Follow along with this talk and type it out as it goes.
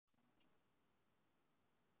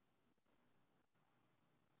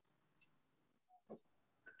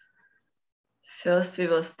First, we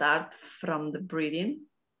will start from the breathing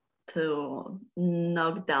to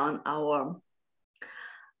knock down our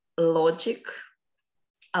logic,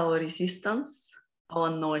 our resistance, our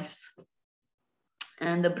noise.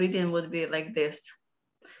 And the breathing would be like this.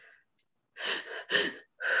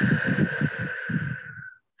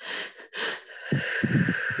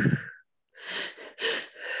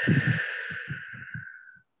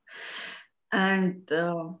 And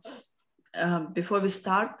before we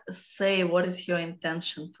start, say what is your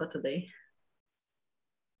intention for today?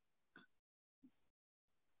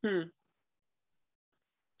 Do you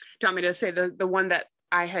want me to say the one that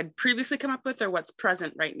I had previously come up with, or what's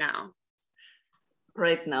present right now?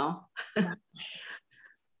 Right now.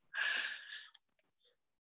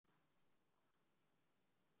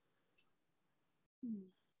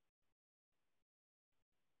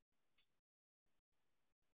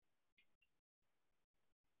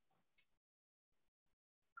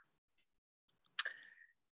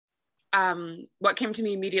 What came to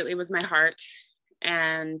me immediately was my heart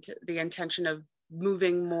and the intention of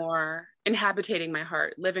moving more, inhabiting my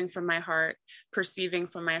heart, living from my heart, perceiving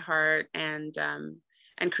from my heart, and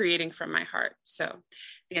creating from my heart. So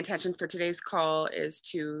the intention for today's call is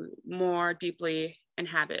to more deeply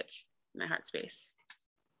inhabit my heart space.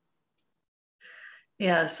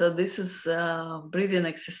 Yeah, so this is breathing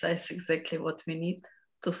exercise, exactly what we need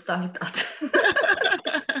to start at.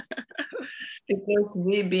 Because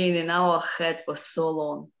we've been in our head for so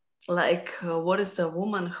long. Like, what is the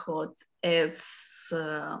womanhood? It's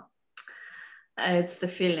the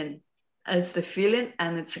feeling. It's the feeling,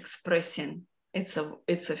 and it's expressing. It's a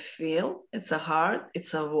feel. It's a heart.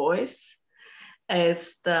 It's a voice.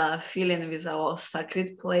 It's the feeling with our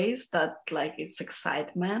sacred place that, like, it's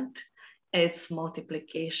excitement. It's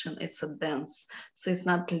multiplication. It's a dance. So it's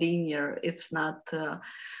not linear. It's not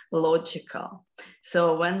logical.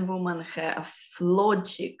 So when women have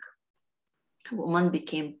logic, woman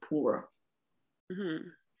became poor. Mm-hmm.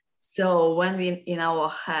 So when we in our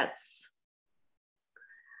heads,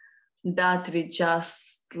 that we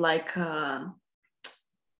just like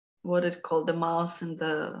what it called, the mouse and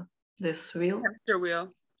this wheel. Hamster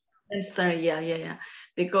wheel. Yeah.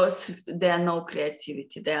 Because there are no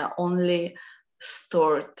creativity. There are only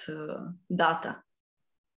stored data.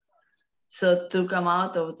 So to come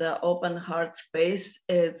out of the open heart space,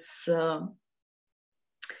 it's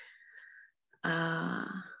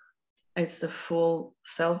the full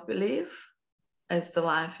self-belief. It's the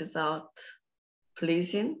life without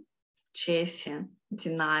pleasing, chasing,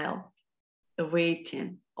 denial,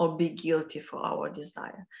 waiting, or be guilty for our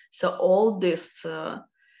desire. So all this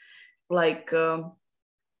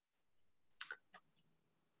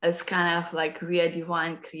it's kind of like we are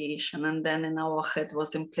divine creation, and then in our head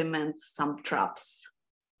was implement some traps.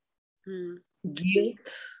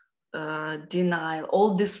 Guilt, denial,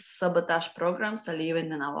 all these sabotage programs are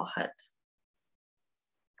living in our head.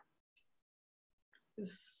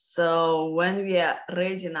 So when we are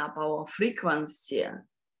raising up our frequency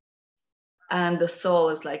and the soul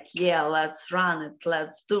is like, yeah, let's run it,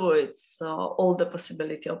 let's do it. So all the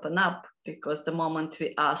possibility open up, because the moment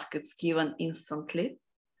we ask, it's given instantly.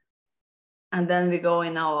 And then we go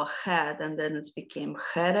in our head, and then it's became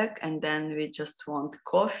headache, and then we just want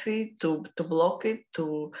coffee to block it,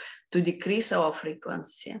 to decrease our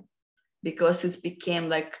frequency, because it's became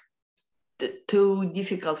like too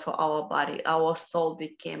difficult for our body. Our soul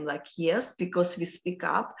became like, yes, because we speak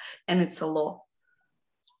up and it's a law.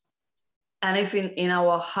 And if in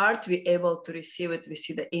our heart we're able to receive it, we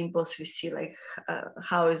see the impulse, we see like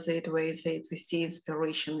how is it, where is it, we see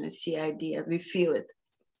inspiration, we see idea, we feel it.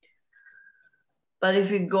 But if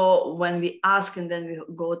we go, when we ask and then we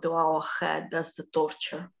go to our head, that's the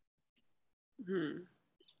torture.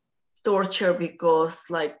 Torture, because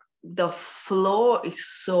like the flow is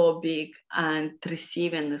so big and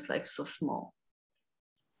receiving is like so small.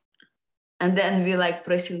 And then we like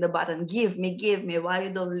pressing the button, give me, why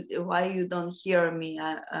you don't hear me?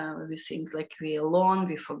 We think like we alone,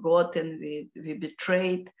 we forgotten, we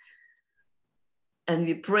betrayed. And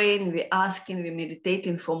we praying, we asking, we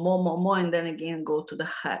meditating for more, and then again go to the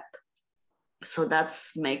head. So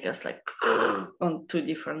that's make us like on two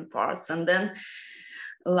different parts. And then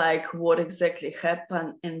like what exactly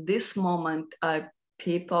happened in this moment,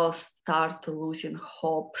 people start losing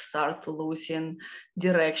hope, start losing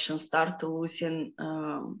direction, start losing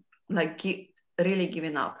really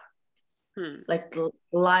giving up. Like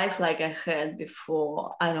life like I had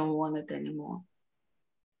before, I don't want it anymore.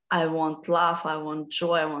 I want love, I want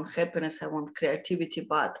joy, I want happiness, I want creativity,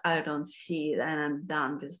 but I don't see it, and I'm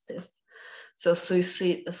done with this. So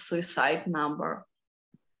suicide number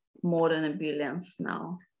more than 1 billion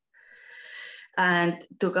now. And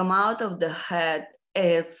to come out of the head,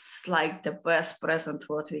 it's like the best present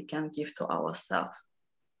what we can give to ourselves.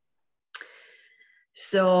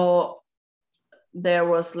 So there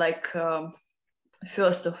was like,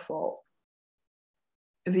 first of all,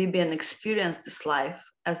 we've been experienced this life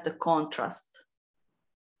as the contrast.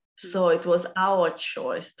 So it was our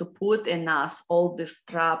choice to put in us all these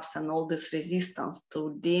traps and all this resistance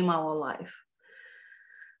to dim our life,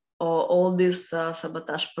 or all these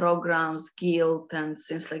sabotage programs, guilt, and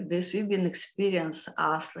things like this. We've been experienced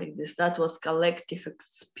us like this. That was collective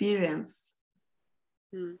experience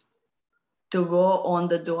to go on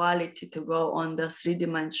the duality, to go on the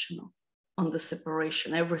three-dimensional, on the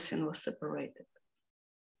separation. Everything was separated.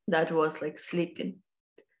 That was like sleeping,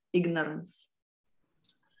 ignorance.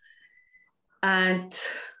 And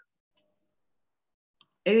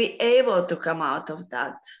we able to come out of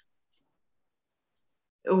that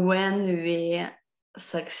when we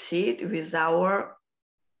succeed with our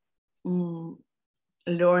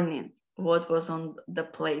learning what was on the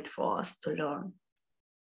plate for us to learn.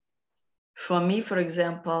 For me, for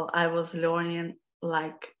example, I was learning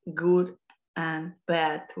like good and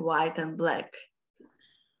bad, white and black.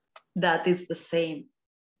 That is the same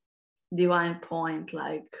divine point,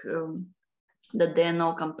 like that there are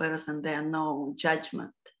no comparison, there are no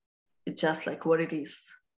judgment. It's just like what it is.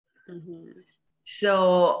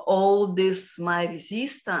 So all this, my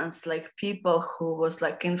resistance, like people who was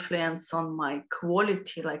like influence on my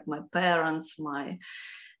quality, like my parents,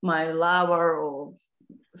 my lover, or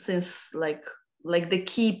since like the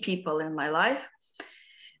key people in my life,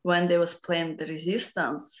 when they was playing the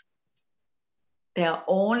resistance, there are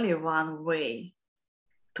only one way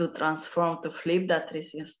to transform, to flip that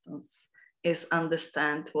resistance, is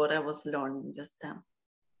understand what I was learning with them.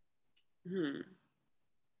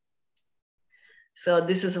 So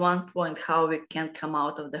this is one point how we can come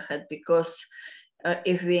out of the head, because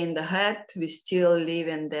if we're in the head, we still live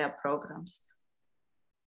in their programs.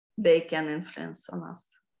 They can influence on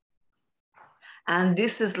us. And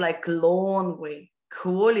this is like long way,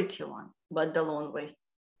 quality one, but the long way.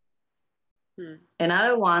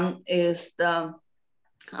 Another one is the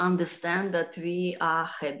understand that we are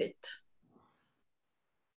habit.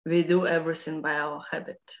 We do everything by our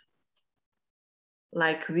habit.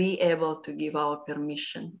 Like we able to give our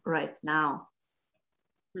permission right now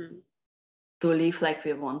to live like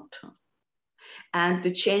we want to. And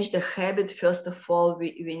to change the habit, first of all,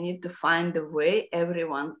 we need to find a way.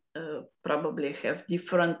 Everyone probably have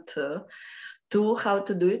different tool how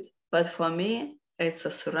to do it. But for me, it's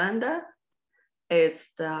a surrender.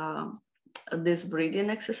 It's this breathing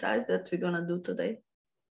exercise that we're gonna do today.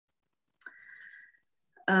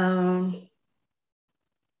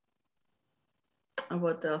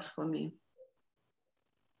 What else for me?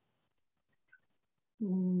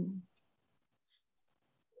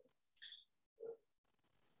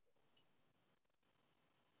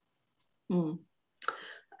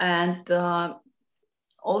 And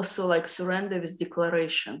also like surrender with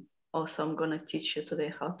declaration. Also, I'm gonna teach you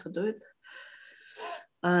today how to do it.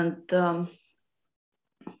 And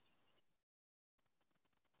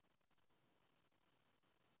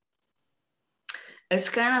it's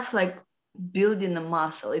kind of like building a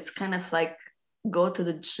muscle. It's kind of like go to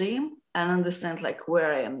the gym and understand like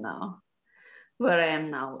where I am now.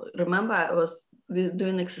 Remember, I was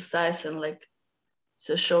doing exercise and like,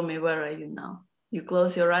 so show me where are you now. You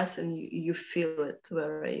close your eyes and you feel it.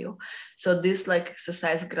 Where are you? So this like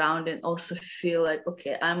exercise grounding also feel like,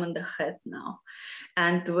 okay, I'm in the head now.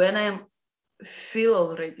 And when I feel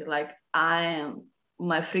already like I am,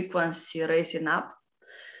 my frequency raising up.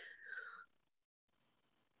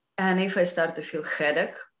 And if I start to feel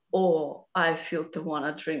headache or I feel to want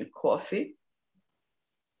to drink coffee,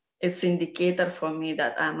 it's indicator for me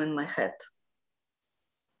that I'm in my head.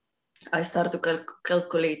 I start to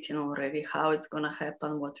calculating already how it's gonna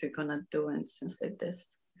happen, what we're gonna do, and things like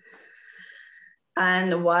this.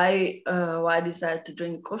 And why I decided to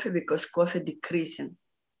drink coffee? Because coffee decreasing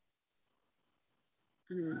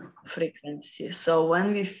frequency. So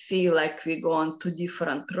when we feel like we go on two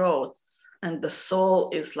different roads, and the soul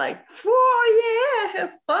is like, oh yeah,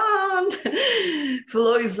 have fun,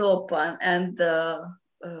 flow is open, and the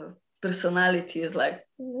personality is like,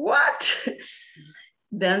 what?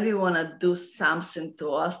 Then we want to do something to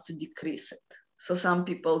us to decrease it. So some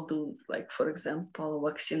people do, like, for example,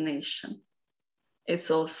 vaccination.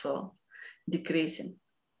 It's also decreasing.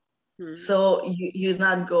 So you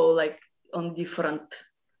not go like on different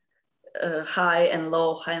high and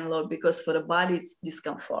low, because for the body it's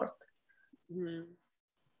discomfort.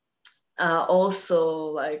 Also,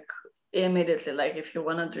 like immediately, like if you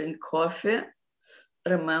want to drink coffee,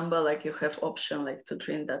 remember like you have option like to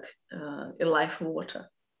drink that life water.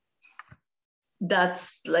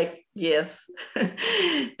 That's like, yes,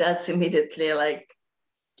 that's immediately like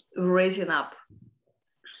raising up.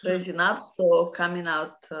 So coming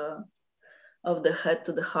out of the head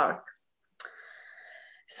to the heart.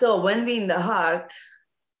 So when we're in the heart,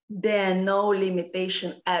 there are no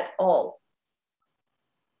limitation at all.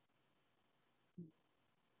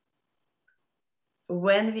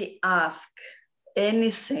 When we ask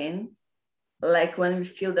anything, like when we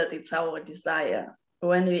feel that it's our desire,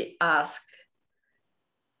 when we ask,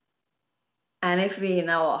 and if we in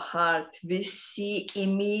our heart, we feel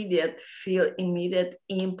immediate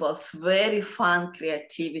impulse, very fun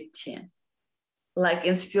creativity, like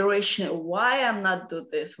inspiration. Why I'm not do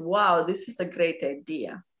this? Wow, this is a great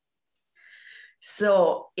idea.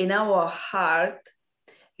 So in our heart,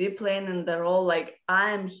 we playing in the role like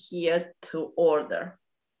I'm here to order.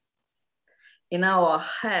 In our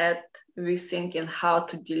head, we thinking how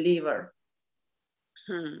to deliver.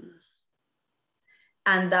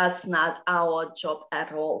 And that's not our job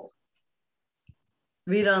at all.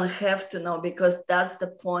 We don't have to know, because that's the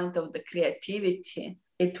point of the creativity.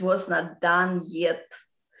 It was not done yet,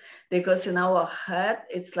 because in our head,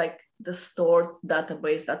 it's like the stored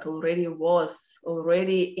database that already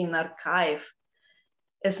in archive.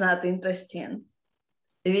 It's not interesting.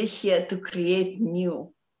 We're here to create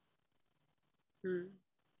new.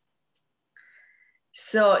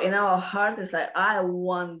 So in our heart, it's like, I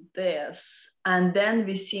want this. And then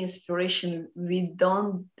we see inspiration. We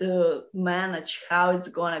don't manage how it's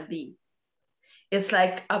going to be. It's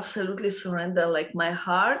like absolutely surrender. Like my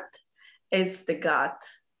heart, it's the God.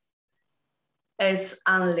 It's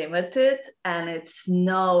unlimited, and it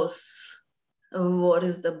knows what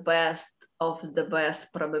is the best of the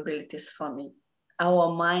best probabilities for me.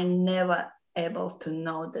 Our mind never able to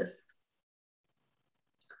know this.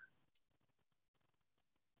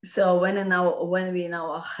 So when we in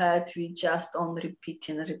our head, we just on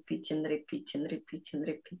repeating.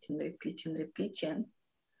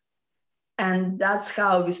 And that's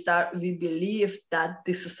how we believe that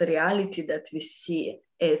this is a reality that we see.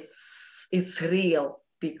 It's real,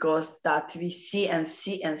 because that we see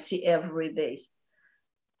every day.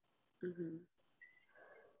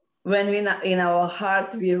 When we in our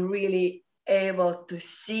heart, we're really able to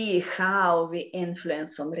see how we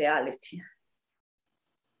influence on reality.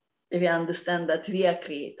 We understand that we are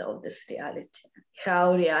creator of this reality,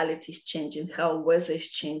 how reality is changing, how weather is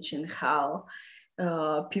changing, how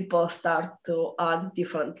people start to act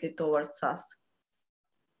differently towards us,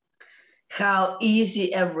 how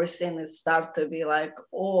easy everything is start to be like,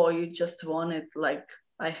 oh, you just want it, like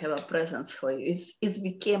I have a presence for you. It's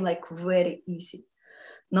became like very easy,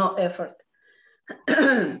 no effort.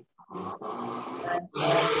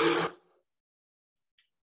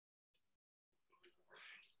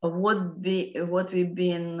 What we've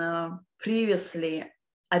been previously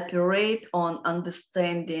operate on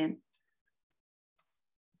understanding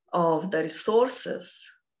of the resources,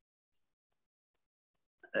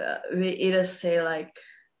 we either say like,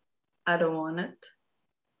 I don't want it,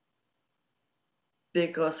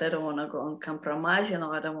 because I don't want to go on compromise, I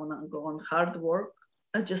don't want to go on hard work.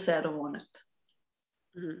 I just say I don't want it.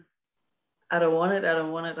 I don't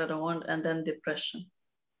want it, and then depression.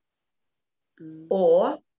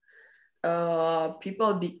 Or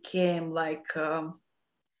people became like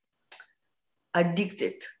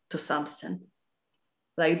addicted to something.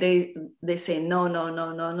 Like they say no,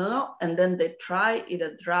 and then they try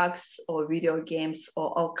either drugs or video games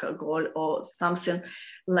or alcohol or something.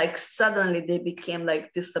 Like suddenly they became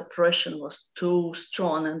like this suppression was too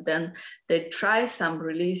strong, and then they try some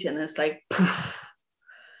release, and it's like poof.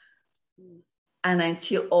 And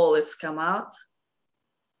until all it's come out,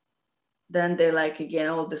 then they like again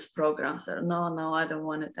all these programs that no, I don't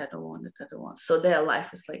want it. So their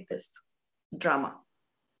life is like this drama.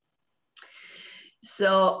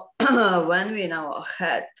 So when we in our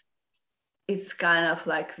head, it's kind of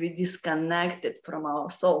like we disconnected from our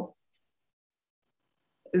soul.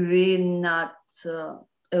 We not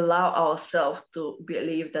allow ourselves to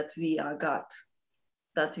believe that we are God,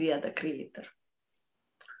 that we are the creator.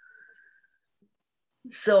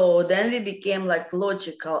 So then we became like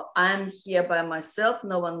logical. I'm here by myself.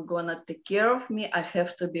 No one gonna take care of me. I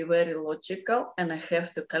have to be very logical, and I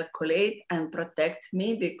have to calculate and protect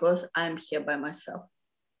me because I'm here by myself.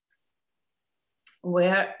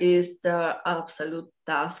 Where is the absolute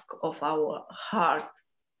task of our heart?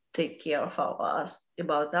 Take care of us,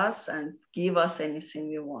 about us, and give us anything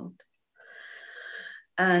we want.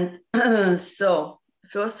 And so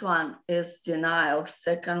First one is denial.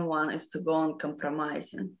 Second one is to go on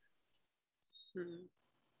compromising.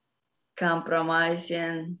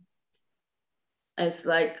 Compromising, it's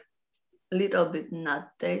like a little bit not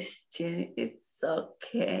tasty. It's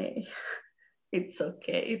okay. It's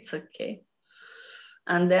okay. It's okay.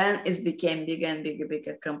 And then it became bigger and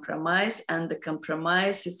bigger compromise. And the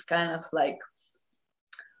compromise is kind of like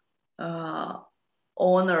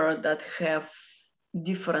honor that have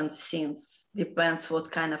different scenes. Depends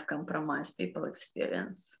what kind of compromise people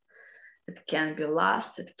experience. It can be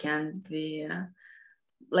lust. It can be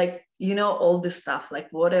like, you know, all this stuff, like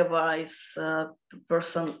whatever is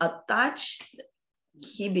person attached,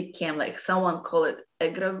 he became like, someone call it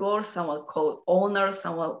egregore, someone call it owner,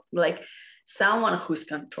 someone who's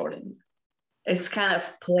controlling. It's kind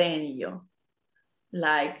of playing you.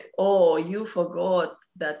 Like, oh, you forgot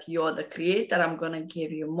that you're the creator. I'm going to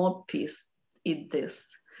give you more peace. Eat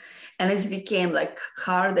this. And it became like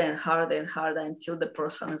harder and harder and harder until the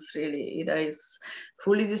person is really either is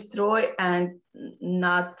fully destroyed and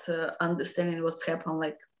not understanding what's happened,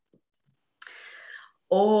 like,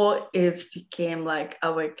 or it became like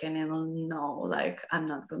awakening. No, like, I'm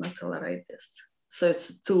not going to tolerate this. So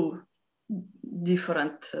it's two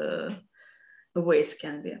different ways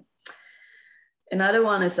can be. Another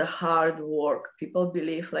one is the hard work. People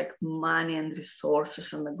believe like money and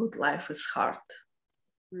resources and a good life is hard.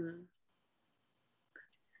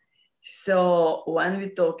 So when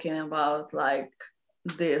we're talking about like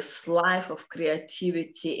this life of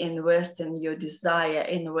creativity, invest in your desire,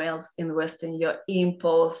 invest in your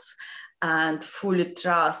impulse, and fully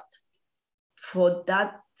trust, for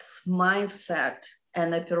that mindset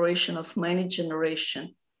and operation of many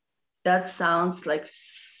generations, that sounds like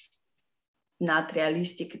not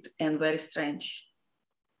realistic and very strange.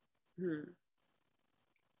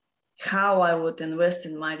 How I would invest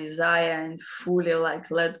in my desire and fully like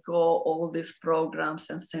let go all these programs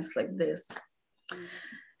and things like this.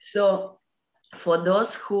 So for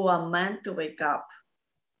those who are meant to wake up,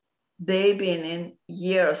 they've been in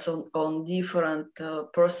years on different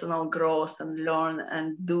personal growth and learn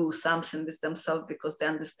and do something with themselves, because they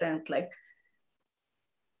understand like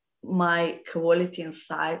my quality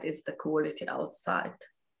inside is the quality outside.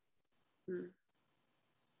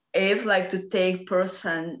 If like to take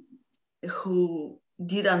person who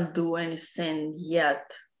didn't do anything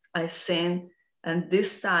yet, I think, and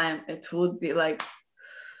this time it would be like,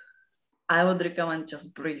 I would recommend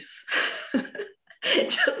just breathe.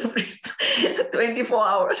 Just breathe 24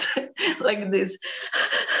 hours like this.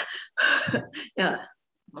 Yeah,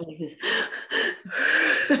 like this.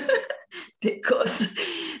 Because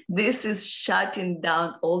this is shutting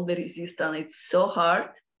down all the resistance. It's so hard.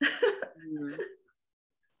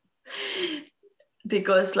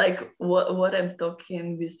 Because like what I'm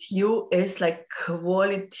talking with you is like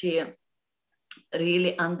quality,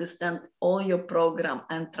 really understand all your program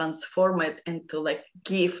and transform it into like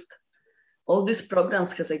gift. All these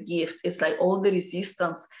programs has a gift. It's like all the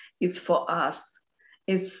resistance is for us.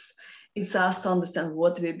 It's us to understand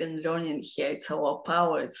what we've been learning here. It's our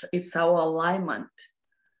power. It's our alignment.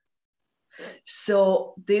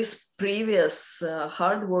 So this previous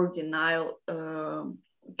hard work, denial,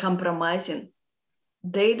 compromising,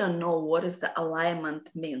 they don't know what is the alignment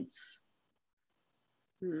means.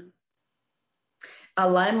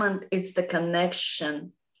 Alignment is the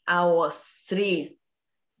connection, our three: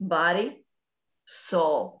 body,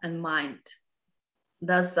 soul, and mind.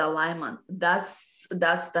 That's the alignment. That's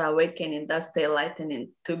the awakening. That's the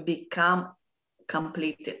enlightening, to become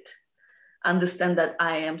completed. Understand that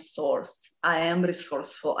I am source. I am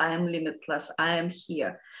resourceful. I am limitless. I am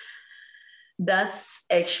here. That's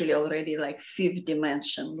actually already like fifth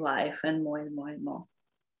dimension life, and more and more and more.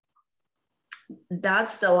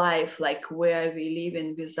 That's the life like where we live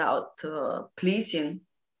in without pleasing,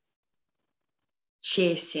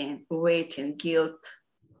 chasing, waiting, guilt,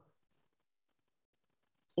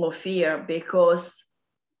 or fear, because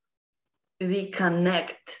we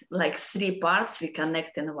connect like three parts, we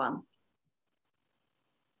connect in one.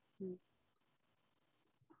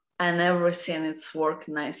 And everything it's worked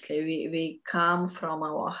nicely. We come from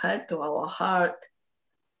our head to our heart,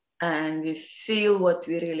 and we feel what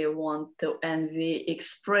we really want to, and we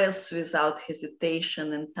express without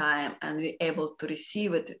hesitation and time, and we're able to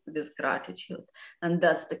receive it with gratitude. And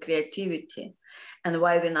that's the creativity. And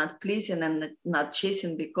why we're not pleasing and not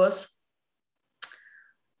chasing, because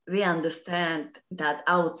we understand that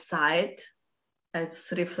outside,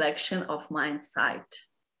 it's reflection of my inside.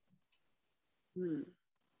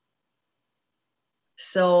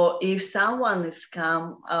 So if someone is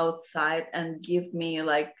come outside and give me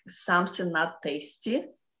like something not tasty,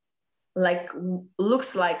 like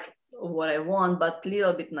looks like what I want, but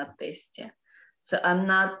little bit not tasty. So I'm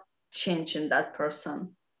not changing that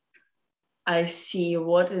person. I see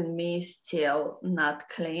what in me is still not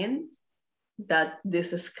clean, that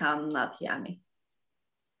this is not yummy.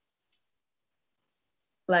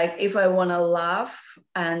 Like if I want to laugh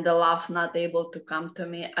and the laugh not able to come to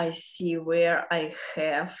me, I see where I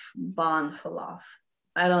have bound for love.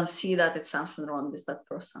 I don't see that it's something wrong with that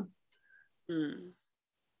person. Mm.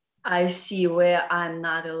 I see where I'm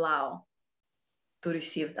not allowed to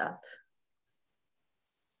receive that.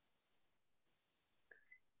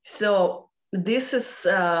 So this is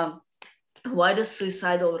why the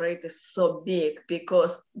suicidal rate is so big,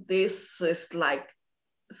 because this is like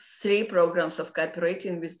 3 programs of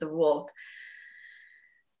cooperating with the world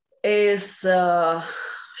is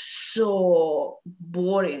so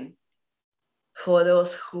boring for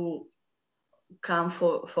those who come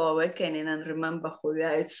for awakening and remember who we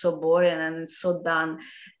are. It's so boring and it's so done.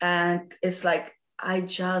 And it's like, I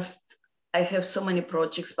have so many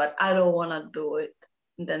projects, but I don't want to do it.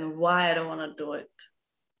 And then why I don't want to do it?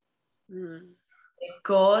 Mm.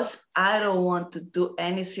 Because I don't want to do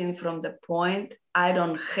anything from the point I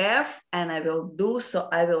don't have, and I will do, so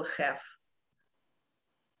I will have.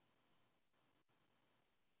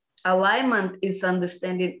 Alignment is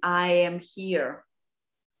understanding I am here.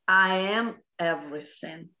 I am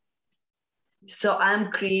everything. So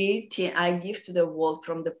I'm creating, I give to the world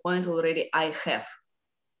from the point already I have.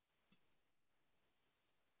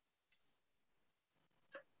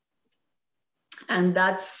 And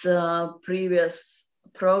that's previous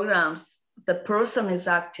programs. The person is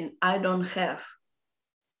acting, I don't have.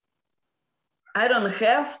 I don't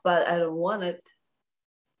have, but I don't want it.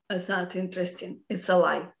 It's not interesting. It's a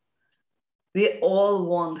lie. We all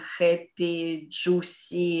want happy,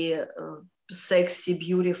 juicy, sexy,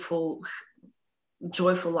 beautiful,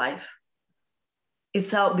 joyful life.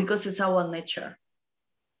 It's because it's our nature.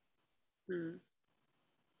 Mm.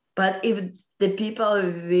 But if the people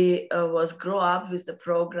we was grow up with the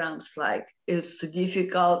programs like it's too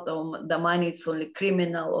difficult, or the money it's only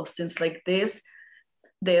criminal, or things like this,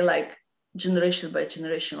 they like generation by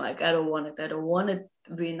generation, like I don't want it, I don't want it.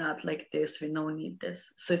 We're not like this, we don't need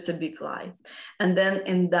this. So it's a big lie. And then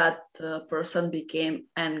in that person became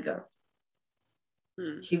anger.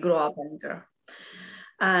 He grew up anger,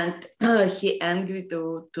 and he angry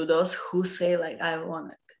to those who say like I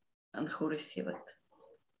want it and who receive it.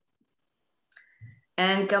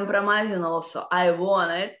 And compromising also, I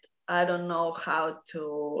want it, I don't know how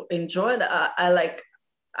to enjoy it.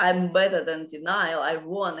 I'm better than denial. I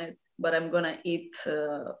want it, but I'm gonna eat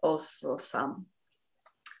also some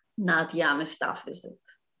not yummy stuff with it,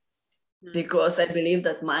 because I believe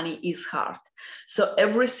that money is hard. So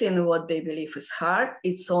everything what they believe is hard,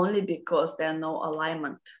 it's only because there's no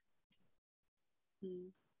alignment.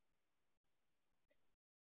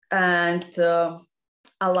 And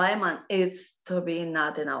alignment is to be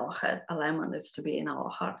not in our head. Alignment is to be in our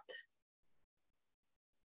heart.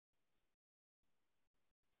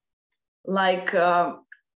 Like I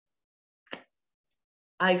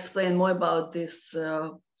explain more about these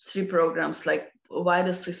 3 programs, like why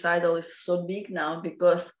the suicidal is so big now,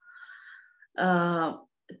 because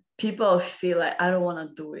people feel like I don't want to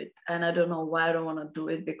do it, and I don't know why I don't want to do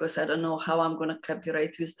it, because I don't know how I'm going to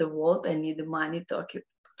cooperate with the world. I need the money to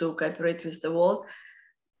cooperate with the world.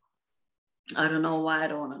 I don't know why I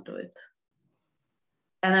don't want to do it,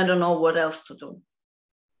 and I don't know what else to do.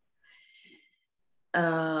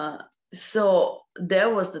 So there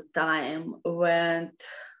was the time when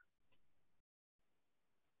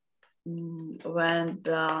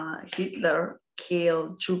Hitler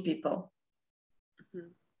killed 2 people.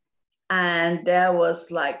 And there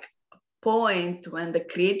was like a point when the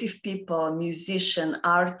creative people, musician,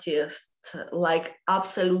 artists, like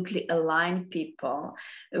absolutely aligned people,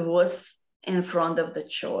 it was in front of the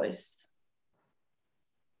choice.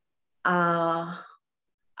 Are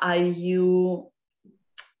you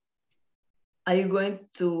going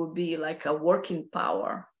to be like a working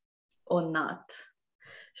power or not?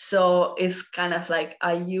 So it's kind of like,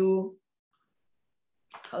 are you,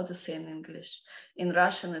 how to say in English? In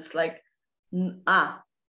Russian, it's like, can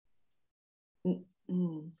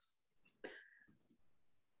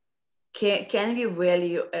we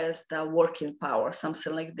value as the working power?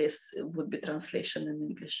 Something like this would be translation in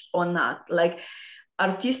English, or not? Like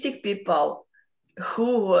artistic people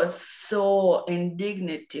who was so in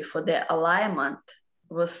dignity for their alignment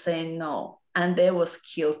was saying no, and they was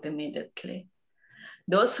killed immediately.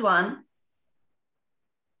 Those one,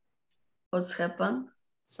 what's happened?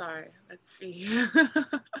 Sorry, let's see.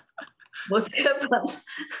 What's happened?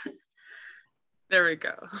 There we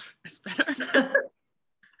go. That's better.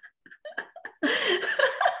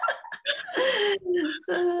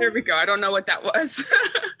 There we go. I don't know what that was.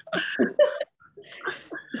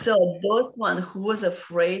 So those one who was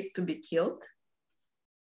afraid to be killed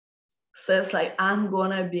says like, I'm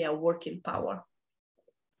gonna be a working power.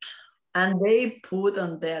 And they put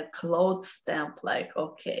on their clothes stamp like,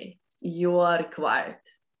 okay, you are required.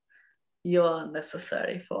 You are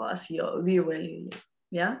necessary for us. We will live.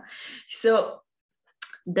 Yeah. So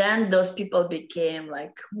then those people became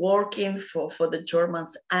like working for the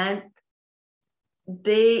Germans, and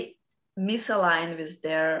they misaligned with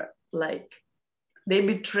their, like, they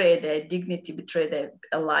betrayed their dignity, betrayed their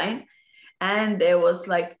line. And there was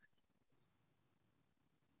like,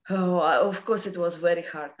 oh, of course, it was very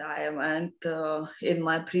hard time. And in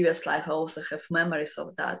my previous life, I also have memories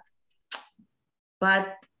of that.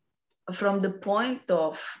 But from the point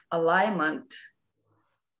of alignment,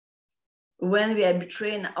 when we are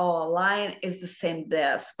betraying our line, it's the same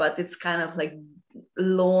death, but it's kind of like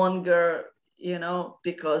longer, you know,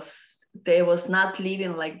 because they was not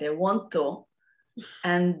living like they want to,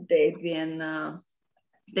 and they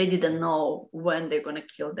didn't know when they're gonna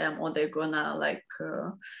kill them, or they're gonna like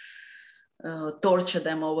torture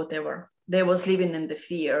them or whatever. They was living in the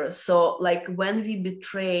fear. So like when we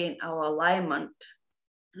betray our alignment,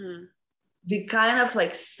 we kind of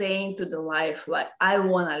like saying to the life, like, I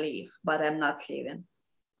want to live, but I'm not living.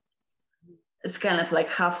 It's kind of like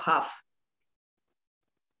half.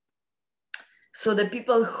 So the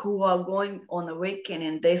people who are going on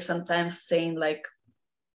awakening, they sometimes saying like,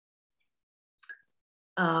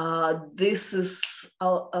 this is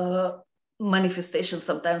a manifestation,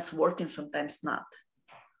 sometimes working, sometimes not.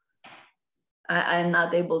 I'm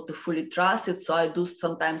not able to fully trust it. So I do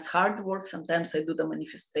sometimes hard work, sometimes I do the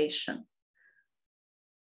manifestation.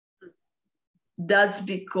 That's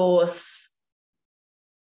because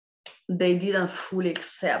they didn't fully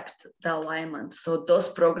accept the alignment. So those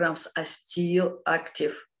programs are still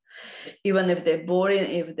active, even if they're boring,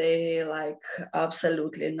 if they like,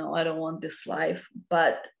 absolutely no, I don't want this life.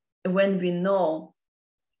 But when we know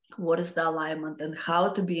what is the alignment and how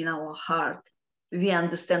to be in our heart, we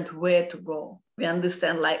understand where to go. We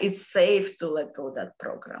understand like it's safe to let go of that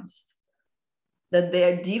programs, that they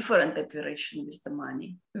are different operation with the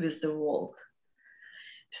money, with the world.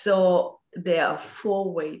 So there are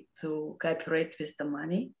 4 ways to cooperate with the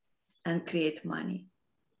money and create money.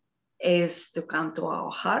 Is to come to our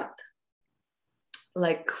heart,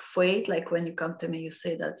 like faith, like when you come to me, you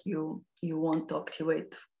say that you want to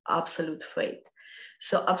activate absolute faith.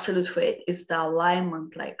 So absolute faith is the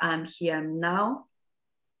alignment, like I'm here now,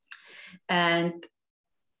 and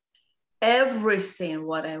everything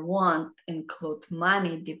what I want, include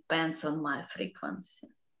money, depends on my frequency.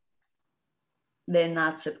 They're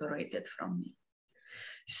not separated from me.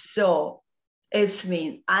 So it's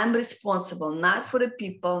mean I'm responsible not for the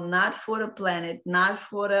people, not for the planet, not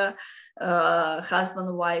for the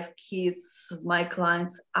husband, wife, kids, my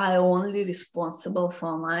clients. I only responsible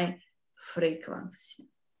for my frequency,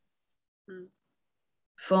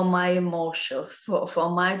 for my emotion, for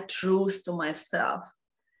my truth to myself,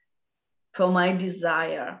 for my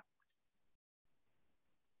desire.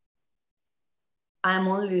 I'm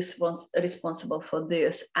only responsible for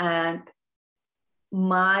this. And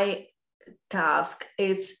my task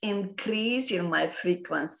is increasing my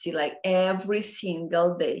frequency like every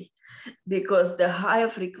single day, because the higher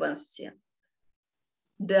frequency,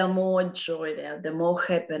 the more joy there, the more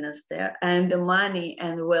happiness there, and the money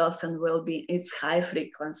and wealth and well-being, it's high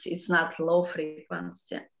frequency, it's not low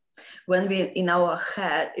frequency. When we in our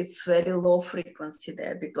head, it's very low frequency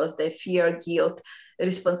there, because the fear, guilt,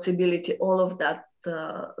 responsibility, all of that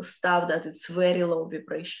stuff, that it's very low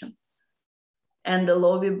vibration. And the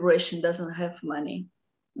low vibration doesn't have money.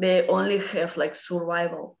 They only have like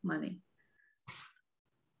survival money.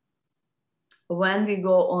 When we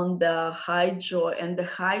go on the high joy, and the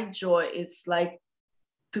high joy, it's like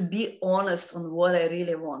to be honest on what I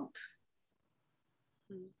really want.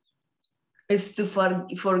 It's to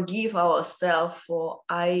forgive ourselves for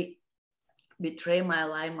I betray my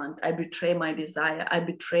alignment, I betray my desire, I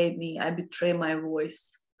betray me, I betray my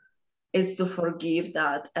voice. It's to forgive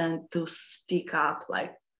that and to speak up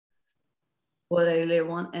like what I really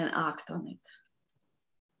want and act on it.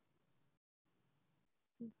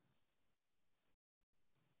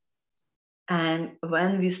 And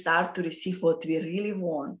when we start to receive what we really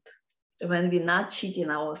want, when we're not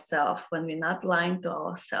cheating ourselves, when we're not lying to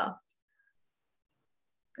ourselves,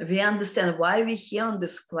 we understand why we're here on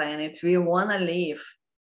this planet. We want to live.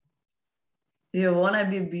 We want to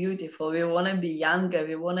be beautiful. We want to be younger.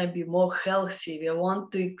 We want to be more healthy. We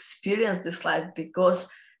want to experience this life because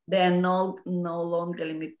there are no longer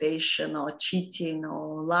limitation or cheating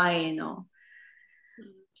or lying or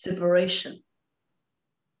separation.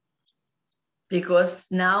 Because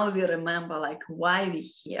now we remember like why we're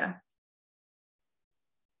here.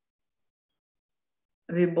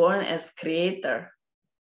 We're born as creator,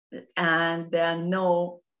 and there are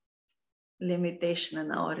no limitation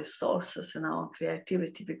in our resources and our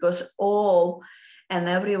creativity, because all and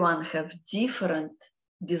everyone have different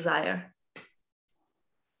desire.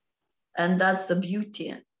 And that's the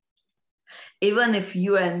beauty. Even if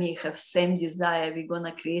you and me have same desire, we're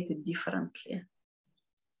gonna create it differently.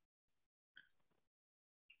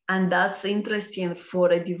 And that's interesting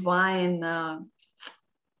for a divine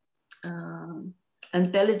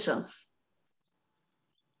intelligence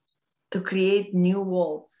to create new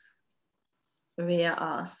worlds via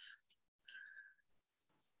us.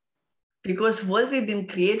 Because what we've been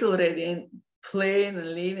created already and playing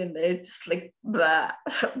and living, it's just like blah,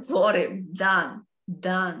 boring, done.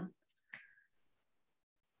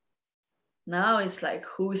 Now it's like,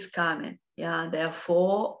 who is coming? Yeah,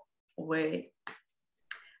 therefore, way.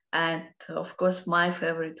 And of course, my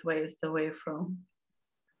favorite way is the way from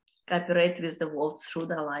cooperate with the world through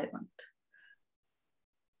the alignment.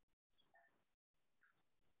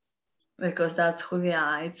 Because that's who we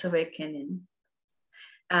are, it's awakening.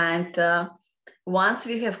 And once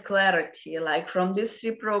we have clarity, like from these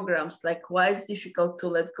 3 programs, like why it's difficult to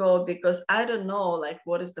let go, because I don't know, like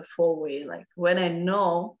what is the 4-way? Like when I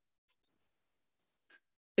know,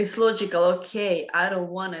 it's logical, okay, I don't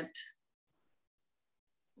want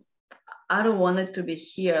it to be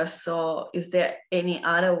here. So is there any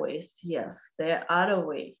other ways? Yes, there are other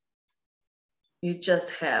ways. You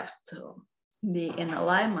just have to be in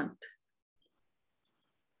alignment.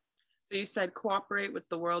 So you said cooperate with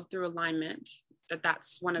the world through alignment,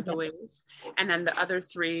 that's one of the ways. And then the other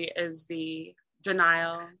 3 is the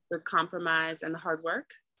denial, the compromise, and the hard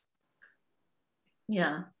work.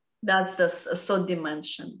 Yeah, that's the third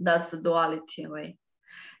dimension. That's the duality way.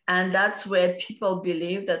 And that's where people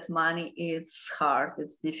believe that money is hard,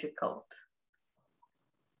 it's difficult.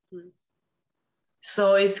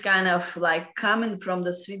 So it's kind of like coming from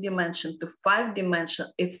the 3 dimension to 5 dimension.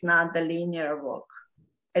 It's not the linear walk.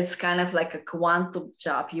 It's kind of like a quantum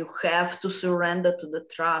jump. You have to surrender to the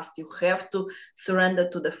trust. You have to surrender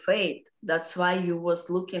to the faith. That's why you was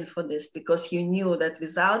looking for this, because you knew that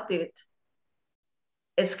without it,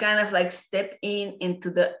 it's kind of like step into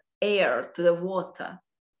the air, to the water.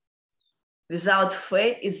 Without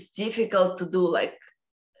faith, it's difficult to do, like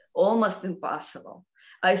almost impossible.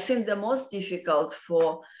 I think the most difficult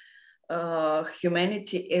for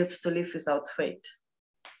humanity is to live without faith.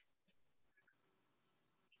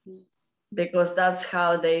 Because that's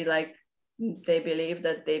how they believe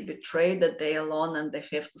that they betrayed, that they alone and they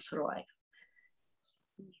have to survive.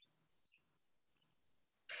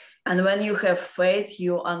 And when you have faith,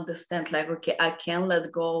 you understand like, okay, I can let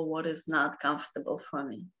go of what is not comfortable for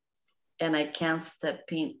me. And I can step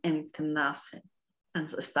into nothing and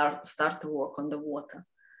start to work on the water.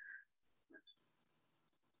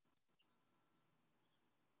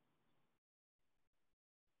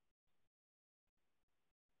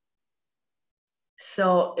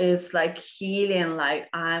 So it's like healing, like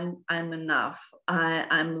I'm enough,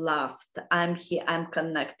 I'm loved, I'm here, I'm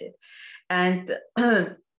connected. And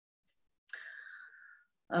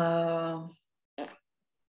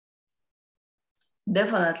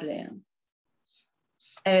definitely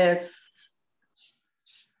it's,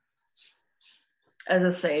 as I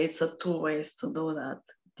say, it's a 2 ways to do that.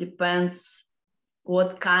 Depends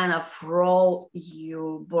what kind of role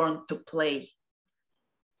you born to play.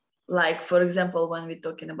 Like, for example, when we're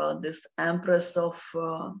talking about this Empress of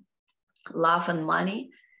Love and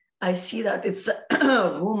Money, I see that it's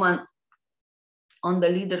a woman on the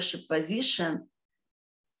leadership position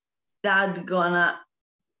that gonna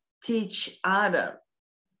teach others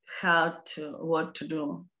what to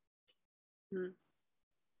do.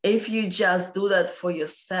 If you just do that for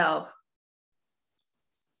yourself,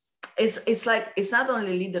 it's like, it's not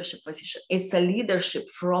only leadership position, it's a leadership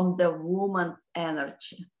from the woman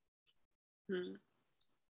energy.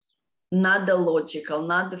 Not the logical,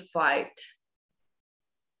 not the fight,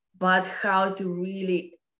 but how to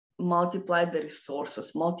really multiply the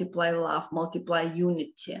resources, multiply love, multiply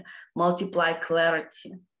unity, multiply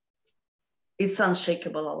clarity. It's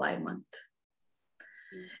unshakable alignment.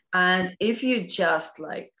 And if you just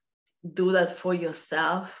like do that for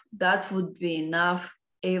yourself, that would be enough.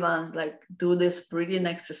 Even like do this breathing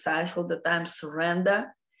exercise all the time,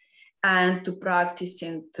 surrender, and to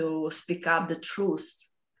practicing to speak up the truth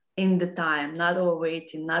in the time, not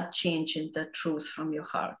overwaiting, not changing the truth from your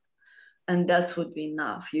heart. And that would be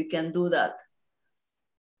enough. You can do that.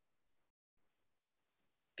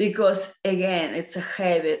 Because again, it's a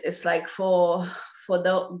habit. It's like for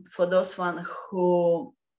those one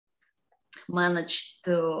who managed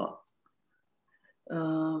to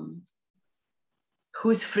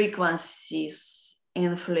whose frequencies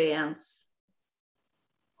influence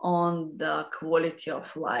on the quality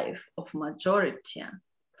of life of majority,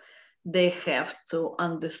 they have to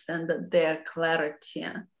understand that their clarity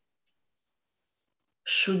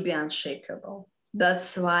should be unshakable.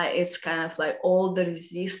 That's why it's kind of like all the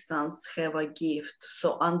resistance have a gift.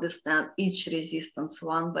 So understand each resistance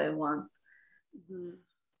one by one. Mm-hmm.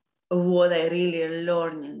 What I really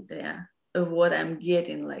learning there, what I'm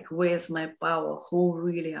getting, like where's my power, who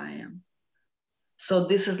really I am. So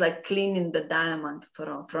this is like cleaning the diamond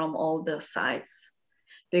from all the sides.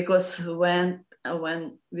 Because when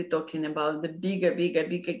we're talking about the bigger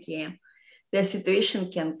game, the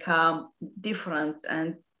situation can come different,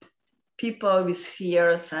 and people with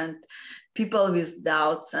fears and people with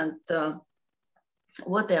doubts and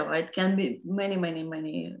whatever. It can be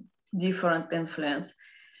many different influence.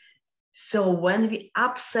 So when we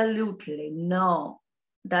absolutely know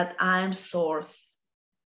that I'm source,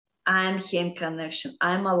 I'm in connection,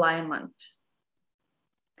 I'm alignment,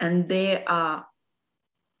 and they are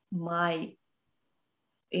my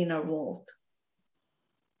inner world.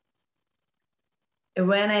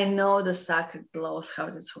 When I know the sacred laws, how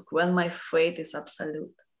this works, when my faith is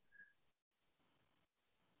absolute.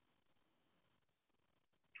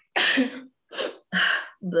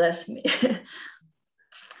 Bless me.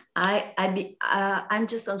 I'm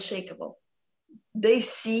just unshakable. They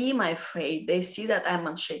see my faith, they see that I'm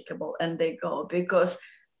unshakable, and they go, because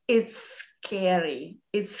it's scary.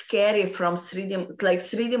 It's scary from three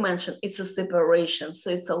dimension. It's a separation, so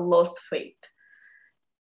it's a lost faith.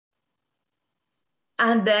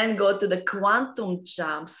 And then go to the quantum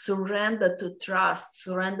jump, surrender to trust,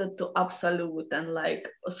 surrender to absolute, and like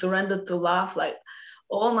surrender to love. Like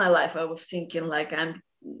all my life, I was thinking like I'm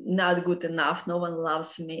not good enough. No one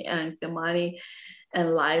loves me, and the money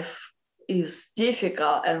and life is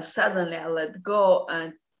difficult. And suddenly I let go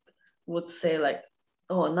and would say like,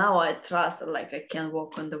 oh, now I trust, like I can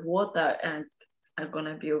walk on the water and I'm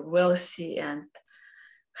gonna be wealthy and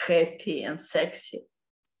happy and sexy.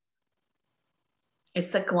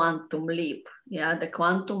 It's a quantum leap. Yeah, the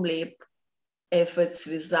quantum leap, if it's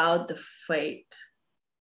without the faith,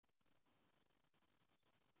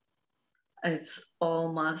 it's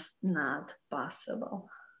almost not possible.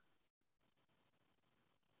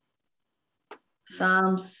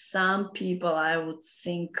 Some people, I would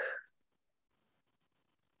think,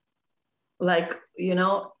 like, you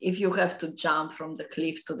know, if you have to jump from the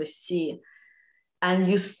cliff to the sea and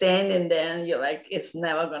you standing there and you're like, it's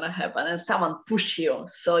never gonna happen, and someone push you,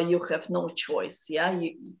 so you have no choice. Yeah,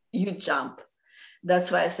 you jump.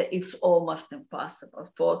 That's why I say it's almost impossible.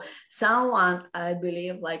 For someone, I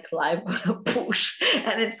believe like life gonna push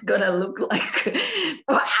and it's gonna look like,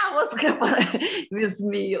 wow, what's happening with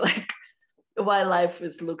me? Like why life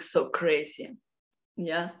is looks so crazy.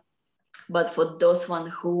 Yeah. But for those one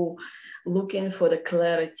who looking for the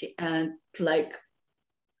clarity and like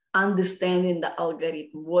understanding the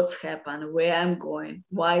algorithm, what's happened, where I'm going,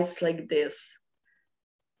 why it's like this,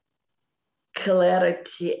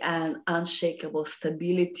 clarity and unshakable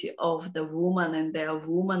stability of the woman and their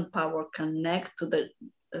woman power connect to the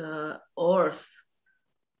earth,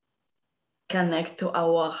 connect to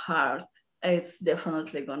our heart, it's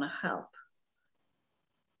definitely gonna help.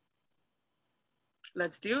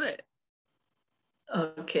 Let's do it.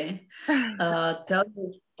 Okay.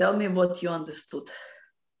 Tell me what you understood.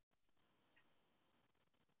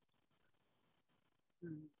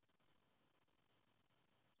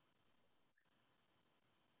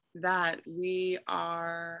 That we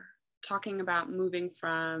are talking about moving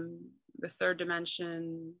from the third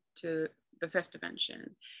dimension to the fifth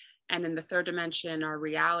dimension. And in the third dimension, our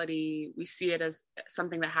reality, we see it as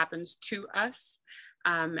something that happens to us.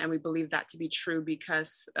 And we believe that to be true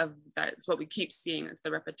because of that. It's what we keep seeing as the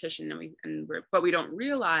repetition. But we don't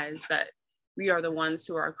realize that we are the ones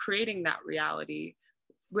who are creating that reality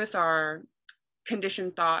with our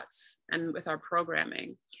conditioned thoughts and with our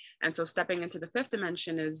programming. And so stepping into the fifth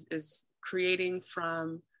dimension is creating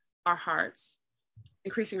from our hearts,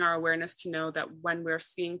 increasing our awareness to know that when we're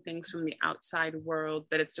seeing things from the outside world,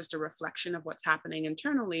 that it's just a reflection of what's happening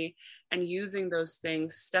internally, and using those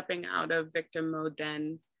things, stepping out of victim mode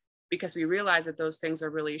then, because we realize that those things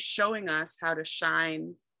are really showing us how to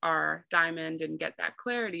shine our diamond and get that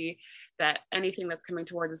clarity, that anything that's coming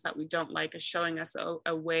towards us that we don't like is showing us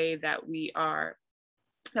a way that we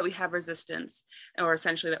have resistance, or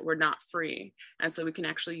essentially that we're not free. And so we can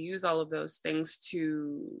actually use all of those things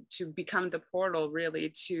to become the portal,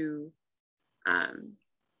 really, to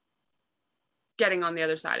getting on the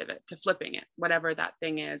other side of it, to flipping it, whatever that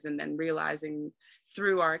thing is, and then realizing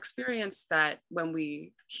through our experience that when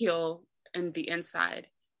we heal in the inside,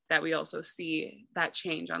 that we also see that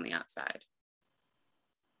change on the outside.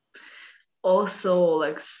 Also,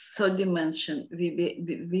 like third dimension,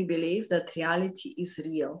 we believe that reality is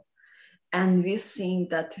real, and we think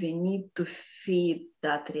that we need to feed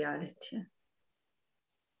that reality.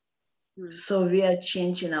 So we are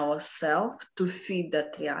changing ourselves to feed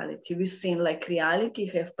that reality. We think like reality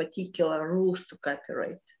have particular rules to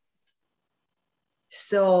cooperate.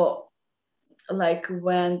 So like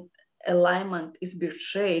when alignment is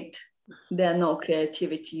betrayed, there are no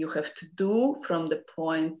creativity you have to do from the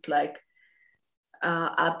point like,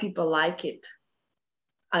 are people like it?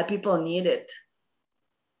 Are people need it?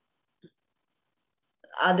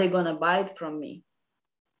 Are they gonna buy it from me?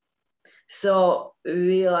 So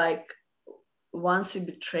we like, once we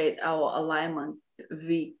betrayed our alignment,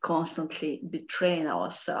 we constantly betraying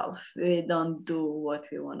ourselves. We don't do what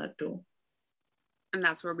we want to do. And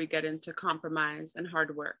that's where we get into compromise and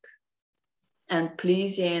hard work. And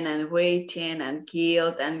pleasing and waiting and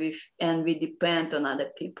guilt, and we depend on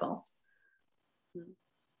other people.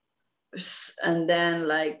 And then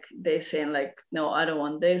like they saying like, no, I don't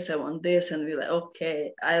want this, I want this. And we're like,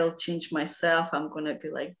 okay, I'll change myself. I'm going to be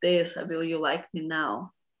like this. Will you like me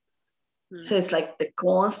now? So it's like the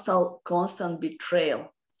constant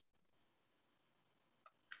betrayal,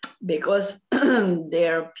 because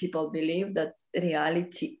there people believe that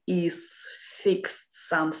reality is fixed,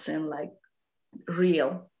 something like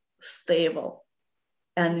real, stable,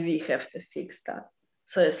 and we have to fix that.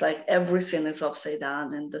 So it's like everything is upside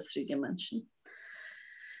down in the 3 dimension.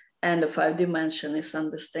 And the 5 dimension is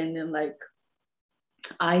understanding like,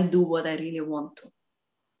 I do what I really want to.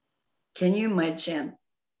 Can you imagine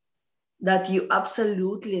that you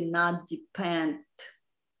absolutely not depend,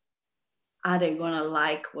 are they gonna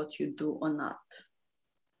like what you do or not?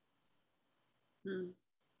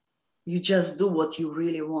 You just do what you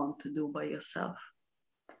really want to do by yourself.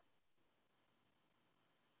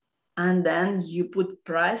 And then you put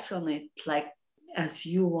price on it, like as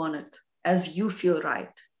you want it, as you feel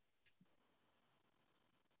right.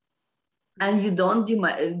 And you don't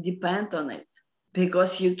depend on it,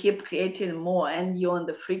 because you keep creating more and you're on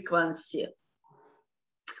the frequency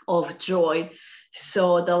of joy.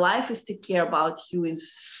 So the life is to care about you in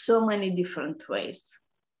so many different ways.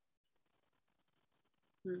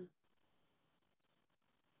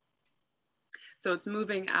 So it's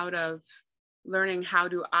moving out of learning how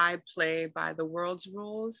do I play by the world's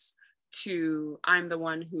rules to I'm the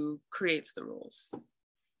one who creates the rules.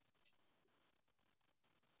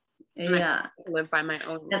 Yeah. Live by my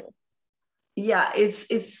own rules. Yeah,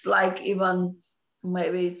 it's like, even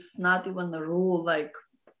maybe it's not even a rule, like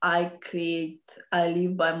I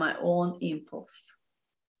live by my own impulse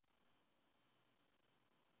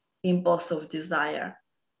of desire.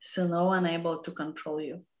 So no one able to control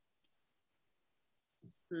you.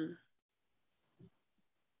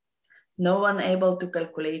 No one able to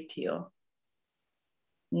calculate you.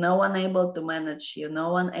 No one able to manage you.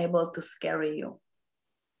 No one able to scare you.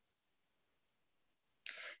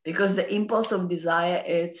 Because the impulse of desire,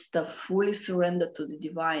 it's the fully surrender to the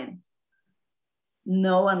divine.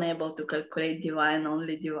 No one able to calculate divine,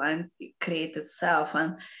 only divine create itself.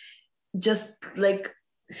 And just like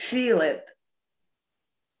feel it.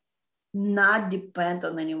 Not depend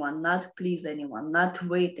on anyone, not please anyone, not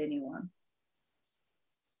wait anyone.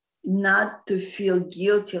 Not to feel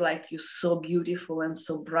guilty like you're so beautiful and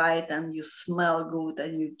so bright and you smell good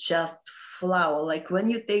and you just flower. Like when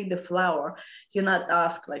you take the flower, you're not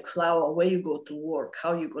asked like, flower, where you go to work,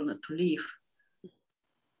 how you gonna to live.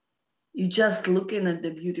 You just looking at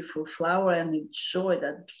the beautiful flower and enjoy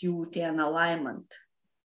that beauty and alignment.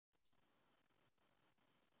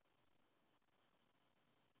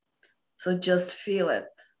 So just feel it.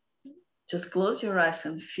 Just close your eyes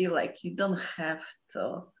and feel like you don't have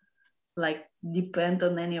to like depend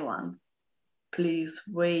on anyone. Please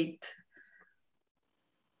wait,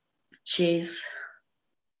 chase.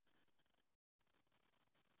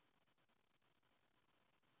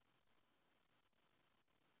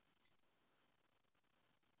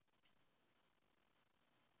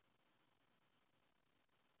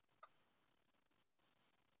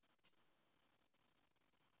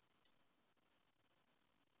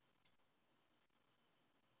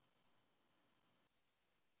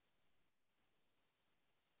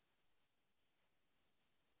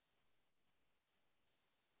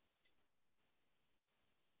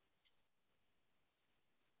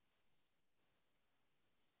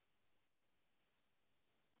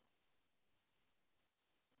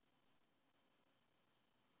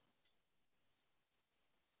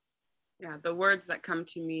 Yeah, the words that come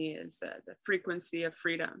to me is the frequency of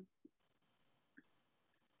freedom.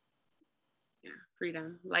 Yeah,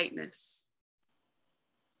 freedom, lightness.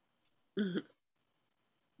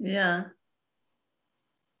 Yeah.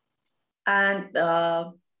 And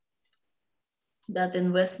that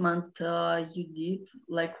investment you did,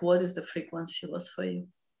 like what is the frequency was for you?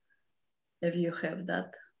 If you have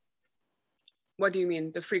that. What do you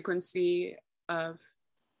mean? The frequency of?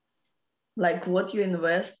 Like what you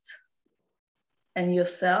invest and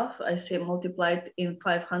yourself, I say multiplied in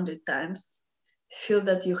 500 times, feel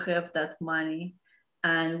that you have that money,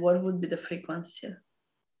 and what would be the frequency?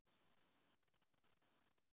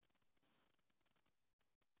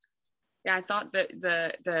 Yeah, I thought that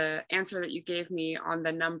the answer that you gave me on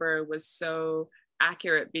the number was so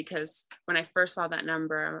accurate, because when I first saw that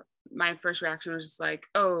number, my first reaction was just like,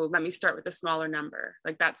 oh, let me start with a smaller number.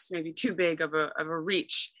 Like that's maybe too big of a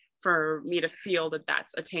reach for me to feel that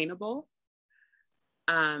that's attainable.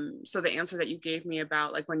 So the answer that you gave me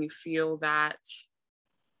about like when you feel that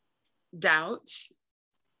doubt,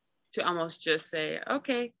 to almost just say,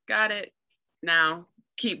 okay, got it. Now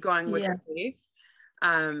keep going with the faith.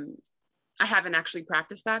 I haven't actually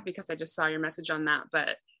practiced that because I just saw your message on that,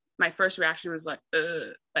 but my first reaction was like, ugh,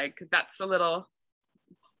 like that's a little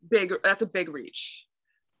big, that's a big reach.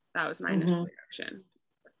 That was my initial reaction.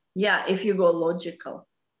 Yeah, if you go logical,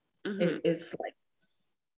 it's like,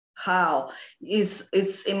 how?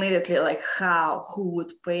 It's immediately like, how? Who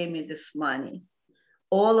would pay me this money?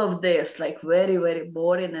 All of this, like very, very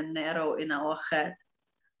boring and narrow in our head.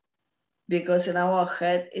 Because in our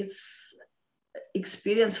head, it's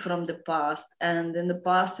experience from the past. And in the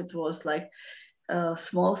past, it was like a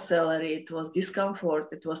small salary, it was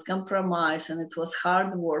discomfort, it was compromise, and it was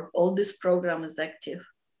hard work. All this program is active.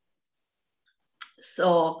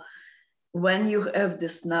 So when you have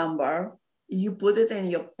this number, you put it in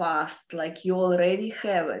your past, like you already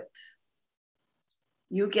have it.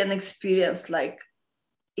 You can experience like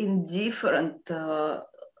in different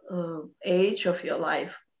age of your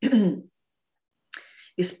life,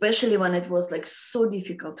 especially when it was like so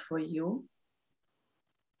difficult for you,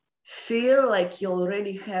 feel like you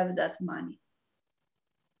already have that money.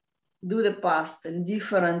 Do the past in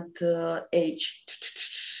different age,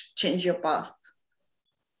 change your past.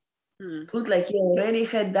 Put like you already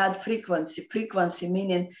had that frequency. Frequency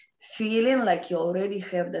meaning feeling like you already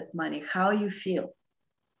have that money. How you feel.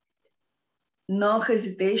 No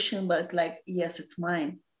hesitation, but like, yes, it's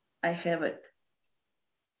mine. I have it.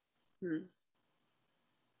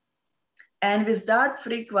 And with that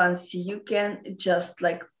frequency, you can just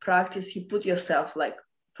like practice. You put yourself like,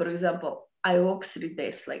 for example, I walk 3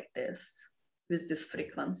 days like this with this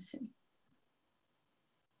frequency.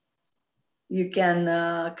 You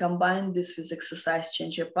can combine this with exercise,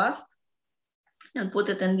 change your past, and put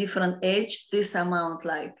it in different age. This amount,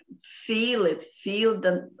 like feel it, feel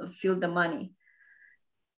the money,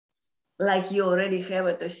 like you already have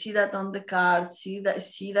it. Or see that on the card, see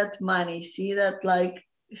that money, see that like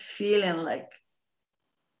feeling like,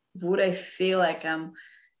 would I feel like I'm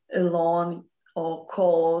alone or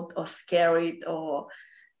cold or scared or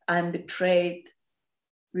I'm betrayed?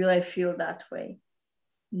 Will I feel that way?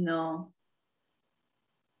 No.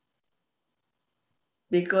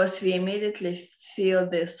 Because we immediately feel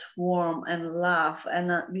this warmth and love,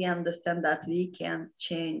 and we understand that we can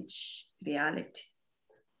change reality.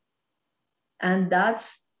 And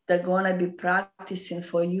that's the gonna be practicing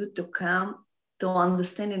for you to come to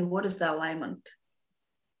understanding what is the alignment.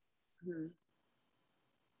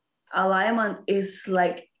 Alignment is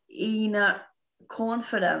like inner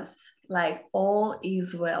confidence, like all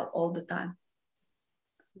is well all the time.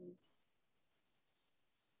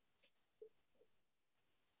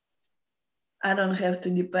 I don't have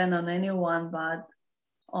to depend on anyone, but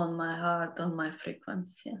on my heart, on my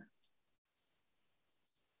frequency.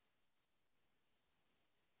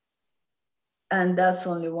 And that's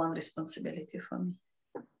only one responsibility for me.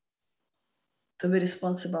 To be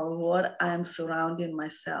responsible what I'm surrounding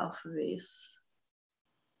myself with,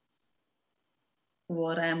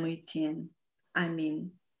 what I'm eating. I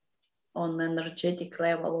mean, on energetic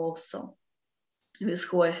level also, with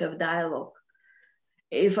who I have dialogue.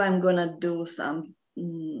 If I'm gonna do some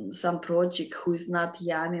project who is not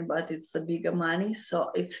yummy, but it's a bigger money,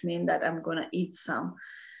 so it's mean that I'm gonna eat some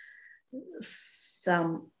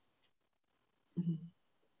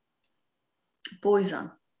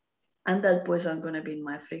poison, and that poison gonna be in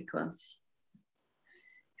my frequency.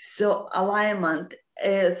 So alignment,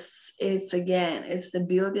 it's the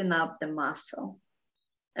building up the muscle.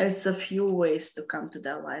 It's a few ways to come to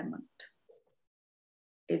the alignment.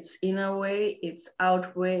 It's inner way, it's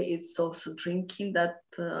out way, it's also drinking that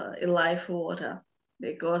life water,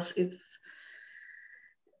 because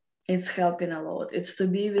it's helping a lot. It's to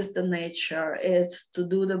be with the nature, it's to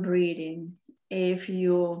do the breathing. If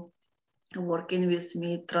you working with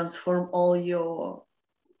me, transform all your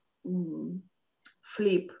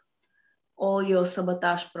flip all your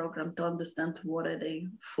sabotage program to understand what are they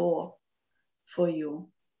for you,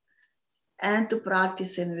 and to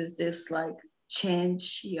practicing with this, like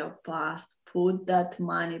change your past, put that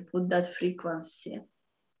money, put that frequency,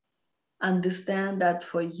 understand that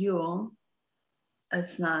for you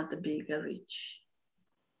it's not a bigger reach.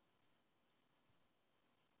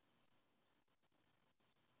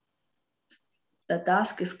 The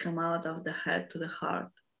task is come out of the head to the heart,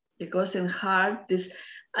 because in heart, this,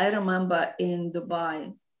 I remember in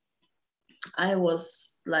Dubai, I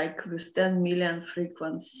was like with 10 million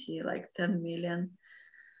frequency, like 10 million.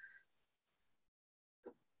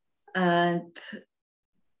 And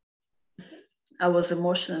I was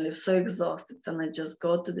emotionally so exhausted, and I just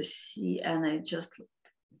go to the sea and I just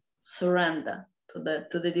surrender to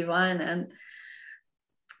the divine, and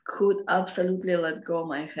could absolutely let go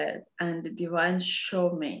my head. And the divine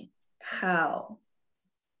showed me how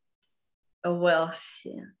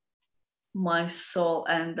wealthy my soul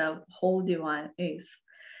and the whole divine is.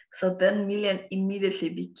 So 10 million immediately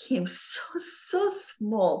became so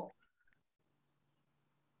small.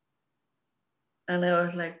 And I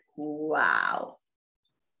was like, wow,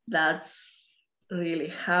 that's really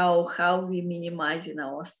how we minimizing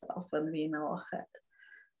ourselves when we in our head.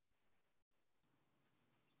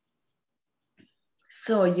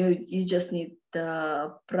 So you just need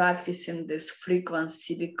practicing this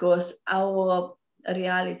frequency, because our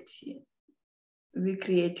reality we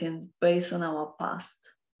creating based on our past.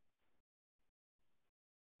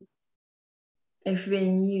 If we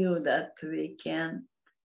knew that we can,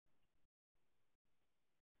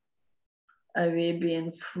 we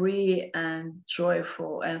being free and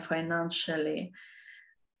joyful and financially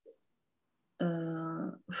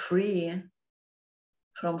free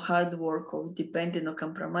from hard work or depending or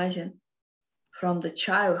compromising from the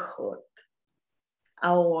childhood,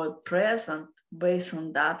 our present based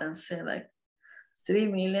on that, and say like 3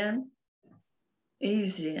 million,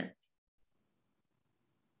 easy.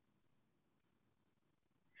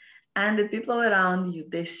 And the people around you,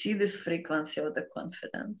 they see this frequency of the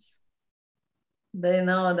confidence. They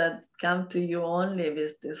know that come to you only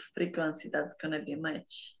with this frequency that's going to be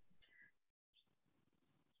matched.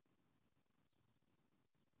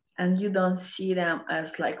 And you don't see them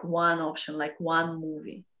as like one option, like one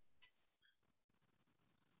movie.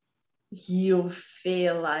 You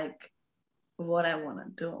feel like, what I want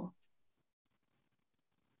to do.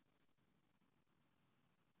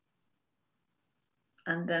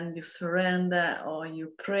 And then you surrender, or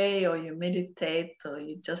you pray, or you meditate, or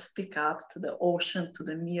you just pick up to the ocean, to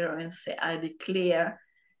the mirror, and say, I declare,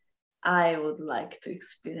 I would like to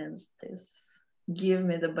experience this. Give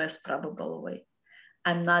me the best probable way.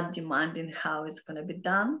 I'm not demanding how it's going to be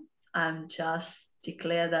done. I'm just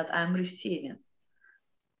declare that I'm receiving.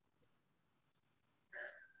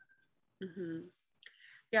 Mm-hmm.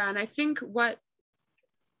 Yeah, and I think what,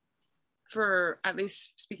 for at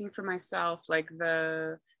least speaking for myself, like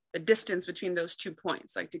the distance between those 2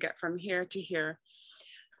 points, like to get from here to here.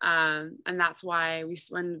 And that's why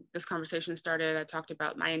when this conversation started, I talked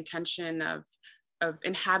about my intention of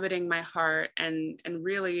inhabiting my heart, and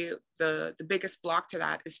really the biggest block to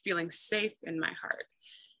that is feeling safe in my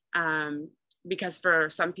heart. Because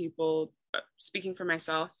for some people, speaking for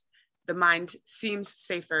myself, the mind seems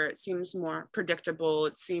safer, it seems more predictable,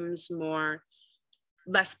 it seems more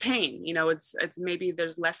less pain. It's maybe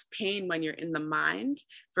there's less pain when you're in the mind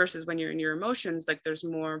versus when you're in your emotions. Like there's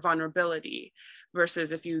more vulnerability,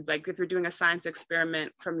 versus if you're doing a science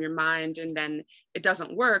experiment from your mind and then it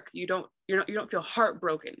doesn't work, you don't feel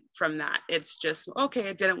heartbroken from that. It's just, okay,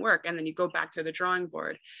 it didn't work, and then you go back to the drawing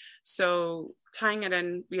board. So tying it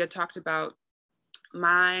in, we had talked about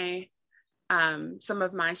my some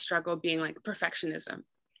of my struggle being like perfectionism,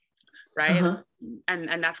 right? Uh-huh.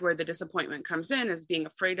 And that's where the disappointment comes in, is being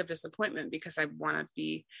afraid of disappointment because I want to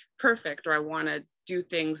be perfect, or I want to do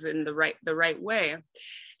things in the right way.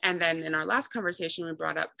 And then in our last conversation, we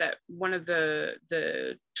brought up that one of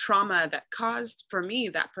the trauma that caused for me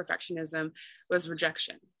that perfectionism was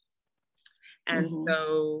rejection. And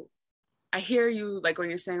so I hear you, like when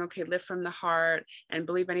you're saying, okay, live from the heart and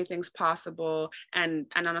believe anything's possible. And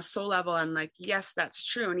on a soul level, I'm like, yes, that's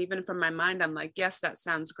true. And even from my mind, I'm like, yes, that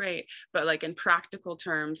sounds great. But like in practical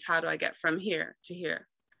terms, how do I get from here to here?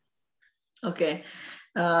 Okay.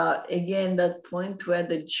 Again, that point where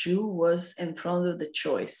the Jew was in front of the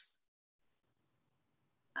choice.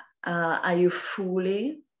 Are you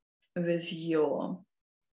fully with your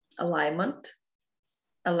alignment?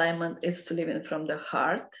 Alignment is to live in from the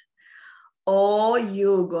heart, or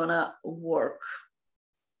you're gonna work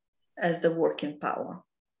as the working power.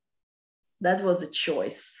 That was a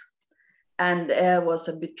choice. And there was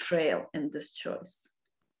a betrayal in this choice.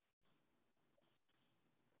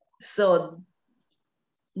 So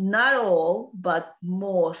not all, but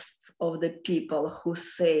most of the people who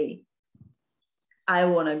say,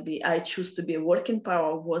 I choose to be a working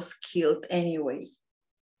power, was killed anyway.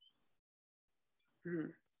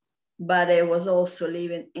 Mm. But they was also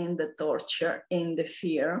living in the torture, in the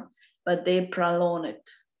fear, but they prolong it.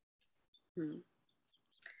 Mm.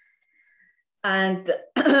 And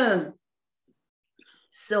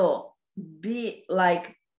so be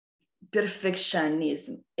like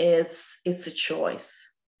perfectionism, it's a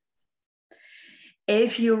choice.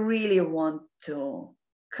 If you really want to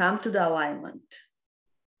come to the alignment,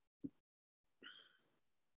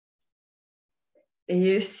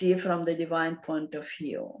 you see from the divine point of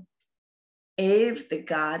view, if the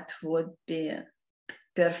God would be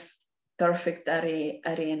perfect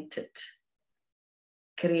oriented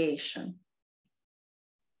creation,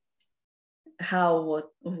 how what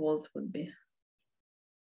world would be?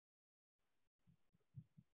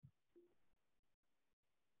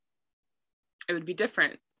 It would be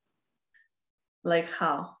different. Like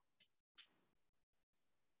how?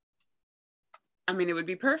 I mean, it would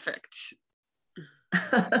be perfect.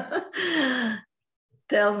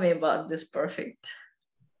 Tell me about this perfect.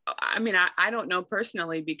 I mean, I don't know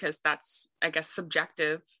personally, because that's, I guess,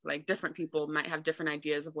 subjective. Like different people might have different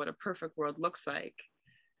ideas of what a perfect world looks like.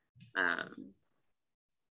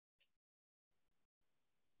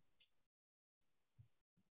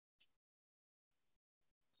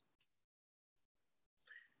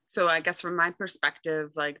 So I guess from my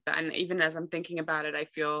perspective, like that, and even as I'm thinking about it, I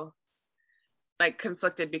feel like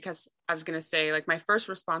conflicted, because I was going to say, like, my first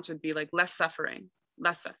response would be like less suffering,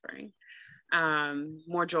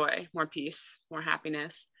 more joy, more peace, more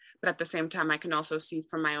happiness. But at the same time, I can also see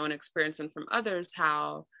from my own experience and from others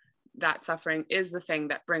how that suffering is the thing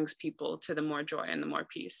that brings people to the more joy and the more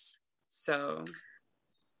peace. So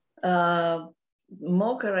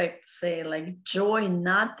more correct say, like, joy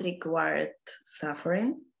not required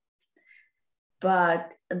suffering, but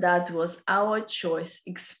that was our choice.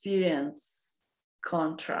 Experience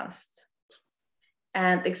contrast,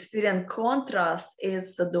 and experience contrast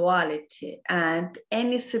is the duality, and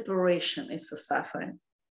any separation is a suffering.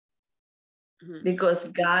 Mm-hmm. Because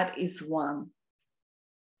God is one.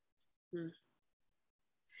 Mm-hmm.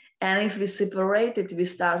 And if we separate it, we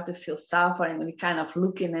start to feel suffering. We kind of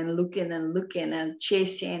looking and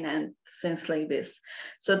chasing and things like this.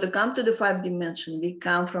 So to come to the 5 dimension, we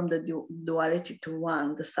come from the duality to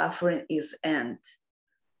one. The suffering is end.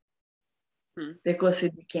 Because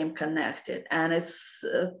it became connected. And it's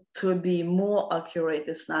to be more accurate,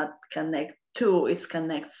 it's not connect 2, it's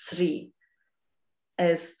connect 3.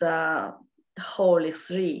 It's the holy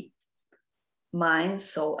 3, mind,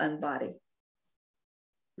 soul, and body.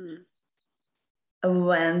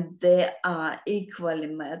 When they are equally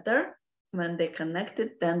matter, when they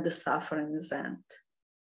connected, then the suffering is end.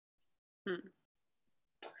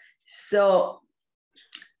 So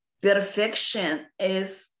perfection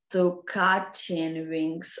is to cut in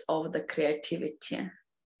wings of the creativity.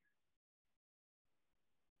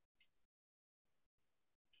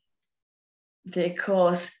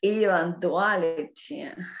 Because even duality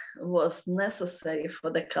was necessary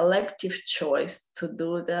for the collective choice to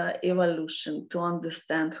do the evolution, to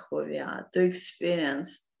understand who we are, to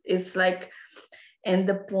experience. It's like in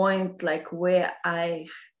the point like where I'm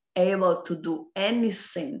able to do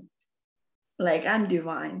anything, like I'm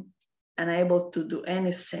divine and able to do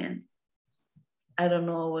anything. I don't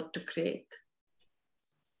know what to create.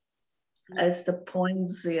 It's the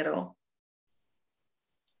 0.0.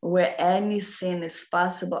 Where anything is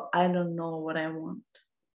possible, I don't know what I want.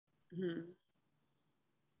 Mm-hmm.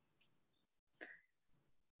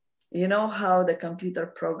 You know how the computer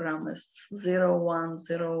program is 0, 1,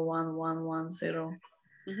 0, 1, 1, 1, 0.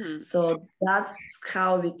 Mm-hmm. So that's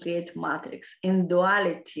how we create matrix. In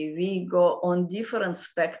duality, we go on different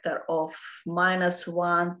spectrum of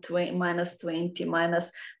 -1,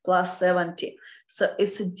 -20, +70. So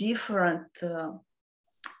it's a different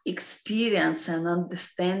experience and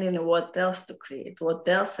understanding what else to create, what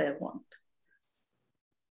else I want.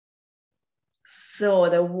 So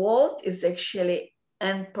the world is actually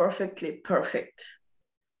imperfectly perfect.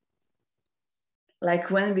 Like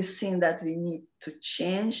when we think that we need to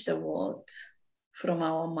change the world from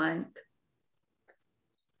our mind.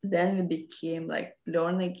 Then we became like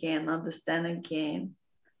learn again, understand again.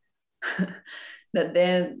 That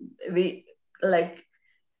then we like,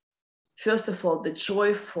 first of all, the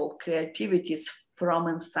joyful creativity is from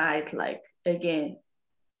inside. Like, again,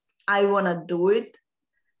 I want to do it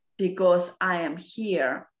because I am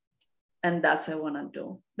here, and that's what I want to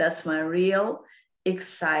do. That's my real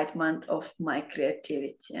excitement of my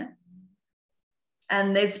creativity.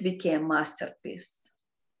 And this became masterpiece.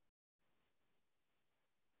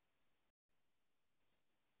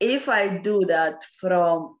 If I do that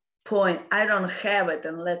from point, I don't have it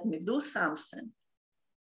and let me do something,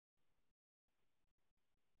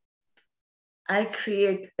 I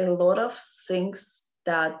create a lot of things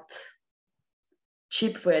that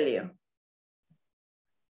cheap value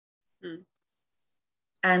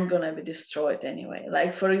and gonna be destroyed anyway.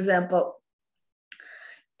 Like, for example,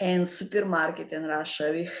 in supermarket in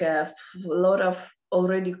Russia, we have a lot of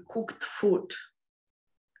already cooked food.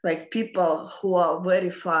 Like, people who are very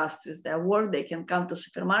fast with their work, they can come to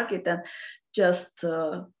supermarket and just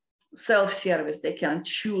self-service. They can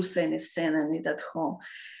choose anything and eat at home.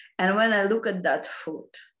 And when I look at that food,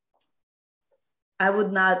 I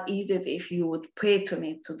would not eat it if you would pay to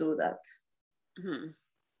me to do that. Mm-hmm.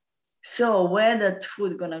 So where that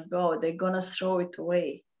food gonna go? They're gonna throw it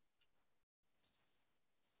away.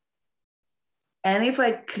 And if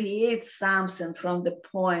I create something from the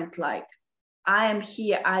point, like, I am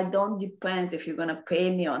here, I don't depend if you're gonna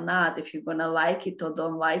pay me or not, if you're gonna like it or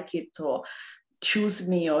don't like it, or choose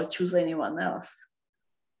me or choose anyone else.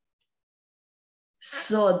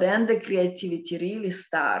 So then the creativity really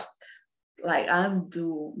starts. Like, I'm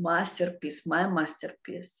do masterpiece, my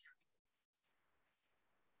masterpiece.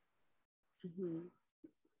 Mm-hmm.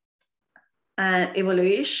 And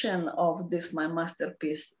evaluation of this, my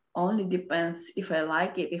masterpiece, only depends if I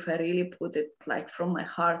like it, if I really put it like from my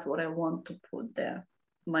heart, what I want to put there,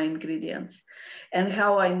 my ingredients. And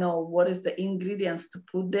how I know what is the ingredients to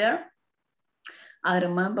put there. I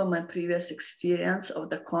remember my previous experience of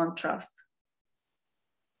the contrast.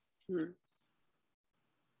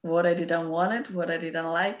 What I didn't want it, what I didn't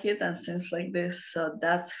like it, and things like this. So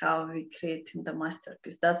that's how we create the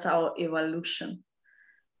masterpiece. That's our evolution.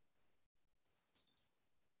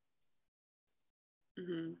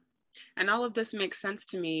 Mm-hmm. And all of this makes sense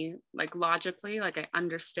to me, like logically, like I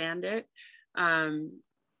understand it.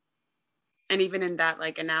 And even in that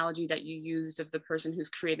like analogy that you used of the person who's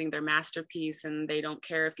creating their masterpiece and they don't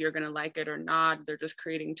care if you're going to like it or not, they're just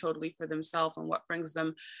creating totally for themselves and what brings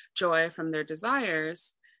them joy from their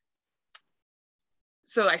desires.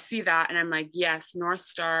 So I see that and I'm like, yes, North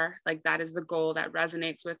Star, like that is the goal that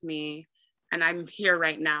resonates with me. And I'm here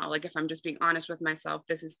right now. Like, if I'm just being honest with myself,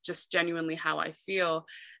 this is just genuinely how I feel.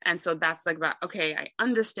 And so that's like about, okay, I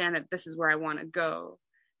understand that this is where I want to go.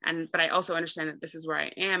 But I also understand that this is where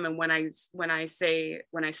I am. And when I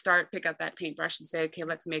pick up that paintbrush and say, okay,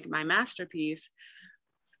 let's make my masterpiece,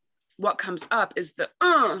 what comes up is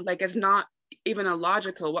like, it's not even a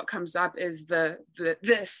logical, what comes up is the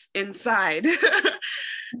this inside.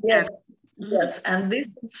 Yes. Yes, and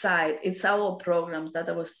this inside, it's our programs that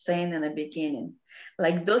I was saying in the beginning.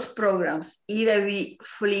 Like those programs, either we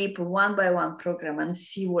flip one by one program and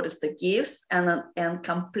see what is the gifts and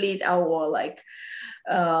complete our like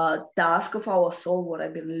task of our soul, what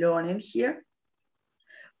I've been learning here.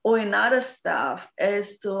 Or another stuff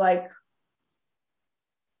is to like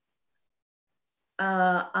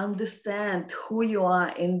understand who you are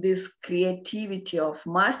in this creativity of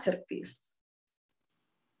masterpiece.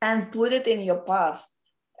 And put it in your past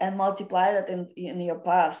and multiply that in your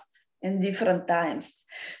past in different times.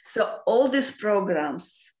 So all these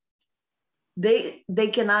programs, they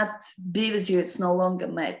cannot be with you. It's no longer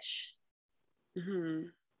match. Mm-hmm.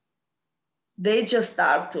 They just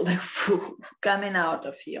start to like coming out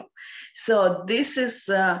of you. So this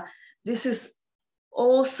is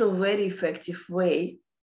also very effective way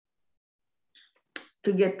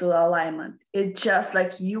to get to alignment. It's just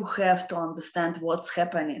like you have to understand what's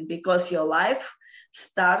happening because your life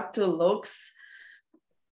start to looks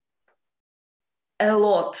a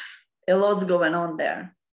lot's going on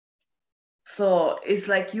there. So it's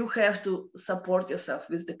like you have to support yourself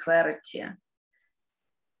with the clarity.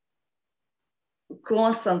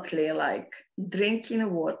 Constantly like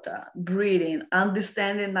drinking water, breathing,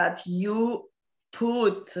 understanding that you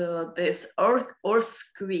put this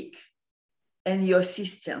earthquake in your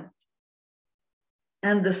system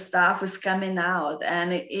and the stuff is coming out.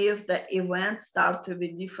 And if the events start to be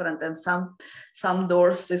different and some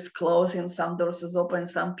doors is closing, some doors is open,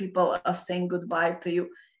 some people are saying goodbye to you,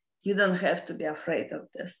 you don't have to be afraid of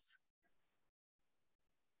this.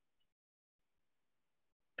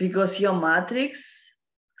 because your matrix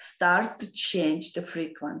start to change the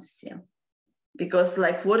frequency. Because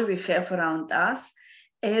like what we have around us,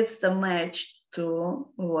 it's the match to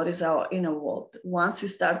what is our inner world. Once we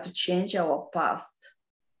start to change our past,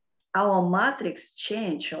 our matrix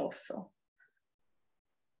change also.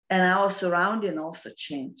 And our surrounding also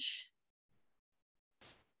change.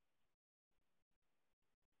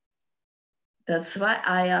 That's why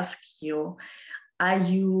I ask you, are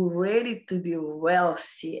you ready to be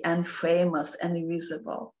wealthy and famous and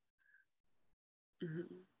visible?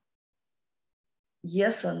 Mm-hmm.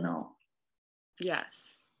 Yes or no?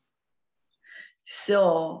 Yes.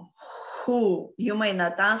 So who, you may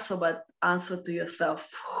not answer, but answer to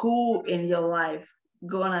yourself, who in your life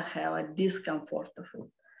gonna have a discomfort of it?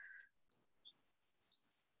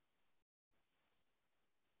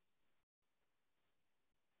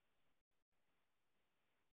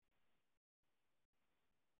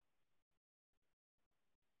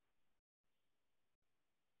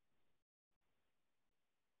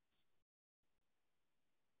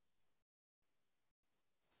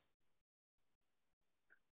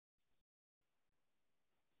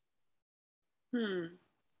 You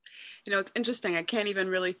know, it's interesting. I can't even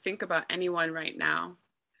really think about anyone right now.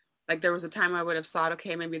 Like there was a time I would have thought,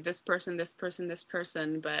 okay, maybe this person, this person, this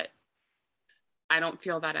person, but I don't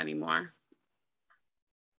feel that anymore.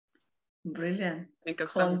 Brilliant. Think of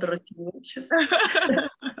some. Congratulations.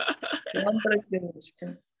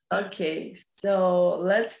 Congratulations. Okay, so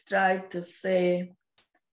let's try to say,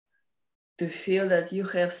 to feel that you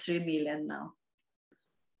have 3 million now.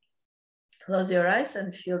 Close your eyes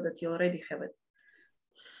and feel that you already have it.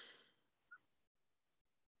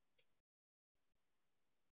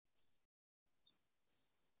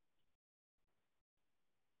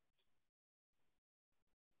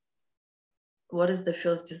 What is the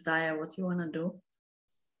first desire? What you want to do?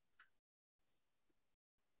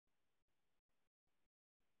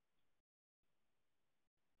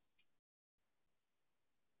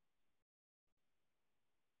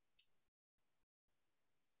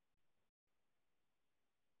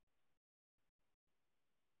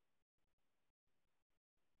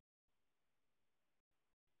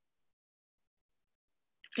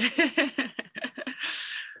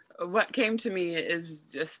 What came to me is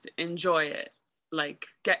just enjoy it, like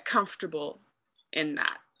get comfortable in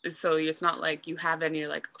that. So it's not like you have any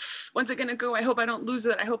like, when's it gonna go? I hope I don't lose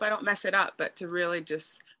it. I hope I don't mess it up. But to really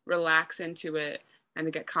just relax into it and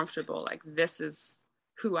to get comfortable, like this is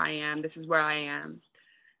who I am. This is where I am,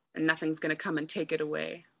 and nothing's gonna come and take it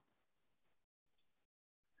away.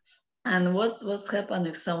 And what's happened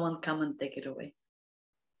if someone come and take it away?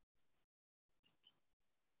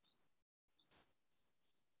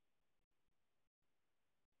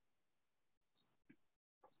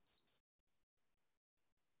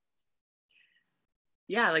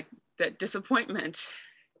 Yeah, like that disappointment.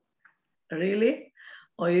 Really?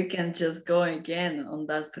 Or you can just go again on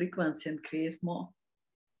that frequency and create more.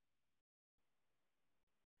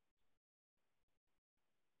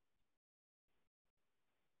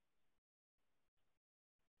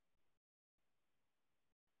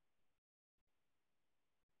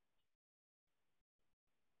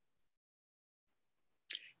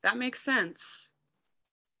 That makes sense.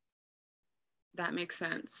 That makes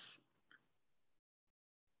sense.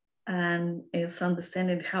 And it's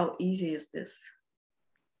understanding how easy is this.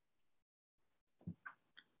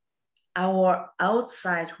 Our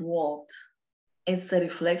outside world, it's a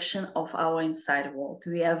reflection of our inside world.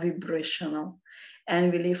 We are vibrational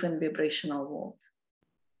and we live in vibrational world.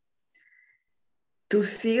 To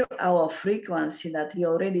feel our frequency that we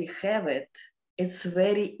already have it, it's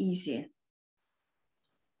very easy.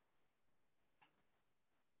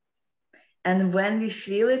 And when we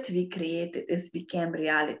feel it, we create it. It's became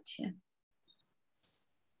reality.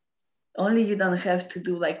 Only you don't have to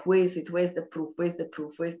do like, where is it? Where's the proof? Where's the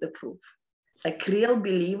proof? Where's the proof? Like real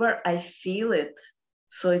believer, I feel it,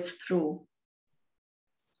 so it's true.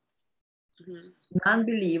 Mm-hmm.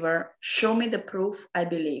 Non-believer, show me the proof, I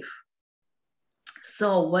believe.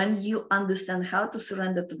 So when you understand how to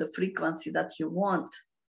surrender to the frequency that you want,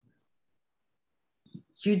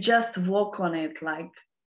 you just walk on it like,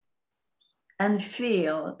 and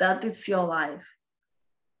feel that it's your life.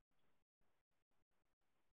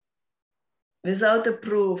 Without the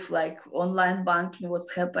proof, like online banking,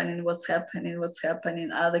 what's happening,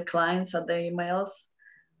 other clients, other emails.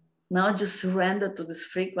 Now just surrender to this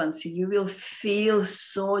frequency. You will feel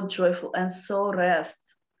so joyful and so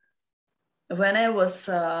rest. When I was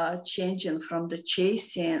changing from the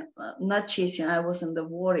chasing, not chasing, I was in the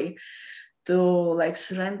worry, to like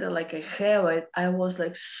surrender like I have it, I was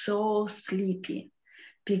like so sleepy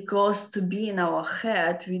because to be in our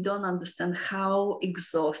head, we don't understand how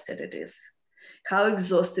exhausted it is, how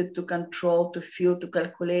exhausted to control, to feel, to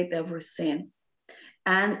calculate everything.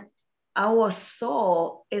 And our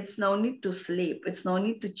soul, it's no need to sleep, it's no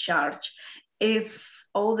need to charge, it's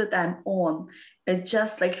all the time on. It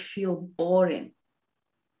just like feel boring,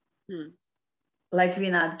 like we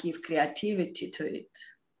not give creativity to it.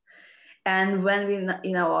 And when we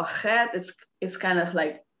in our head, it's kind of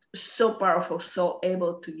like so powerful, so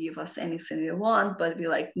able to give us anything we want, but we're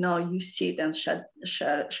like, no, you sit and shut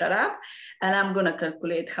up, and I'm gonna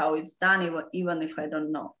calculate how it's done, even if I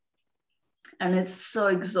don't know. And it's so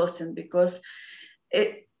exhausting because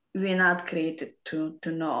we're not created to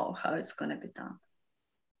know how it's gonna be done.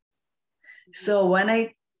 So when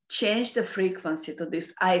I change the frequency to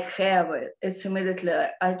this, I have it, it's immediately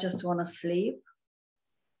like, I just want to sleep.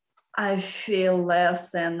 I feel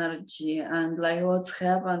less energy and like what's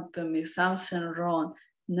happened to me, something wrong.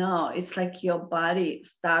 No, it's like your body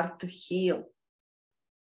start to heal.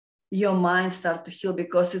 Your mind start to heal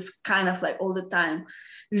because it's kind of like all the time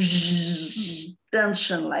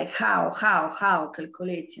tension, like how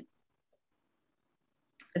calculating.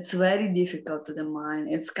 It's very difficult to the mind.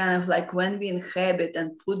 It's kind of like when we inhabit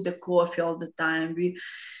and put the coffee all the time,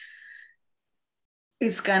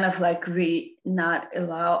 it's kind of like we not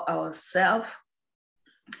allow ourselves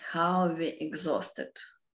how we exhausted.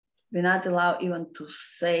 We not allow even to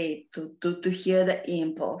say, to hear the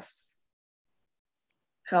impulse,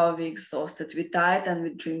 how we exhausted. We tired and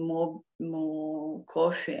we drink more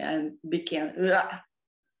coffee and became,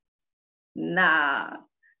 nah,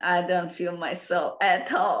 I don't feel myself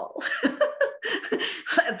at all.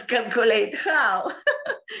 Let's calculate how.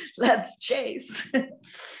 Let's chase.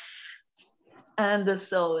 And the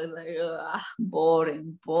soul is like,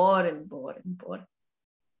 boring.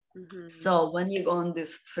 Mm-hmm. So when you go on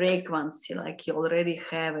this frequency, like you already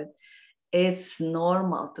have it, it's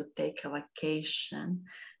normal to take a vacation,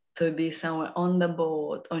 to be somewhere on the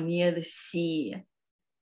boat or near the sea.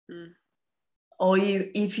 Or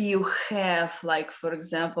if you have, like, for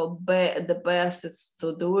example, the best is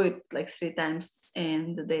to do it like 3 times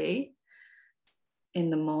in the day, in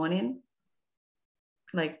the morning,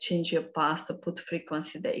 like change your past to put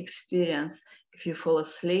frequency, the experience. If you fall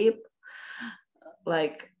asleep,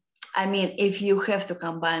 like, I mean, if you have to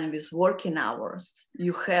combine with working hours,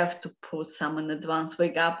 you have to put some in advance,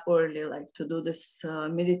 wake up early, like to do this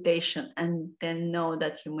meditation, and then know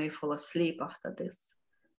that you may fall asleep after this.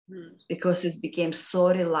 Because it became so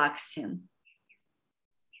relaxing.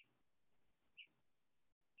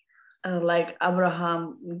 Like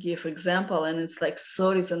Abraham gave example, and it's like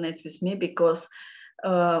so resonate with me because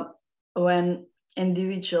when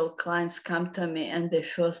individual clients come to me and they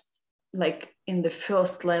first, like in the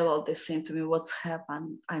first level, they say to me, what's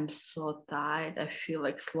happened? I'm so tired. I feel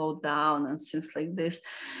like slow down and things like this.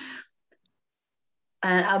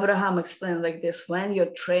 And Abraham explained like this: when your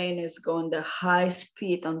train is going the high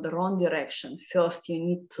speed on the wrong direction, first you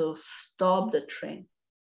need to stop the train.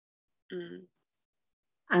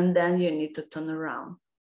 And then you need to turn around.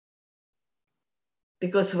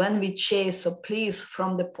 Because when we chase, so please,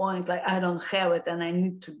 from the point, like, I don't have it and I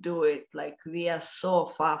need to do it, like we are so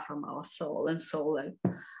far from our soul. And so like,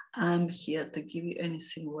 I'm here to give you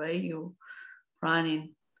anything where you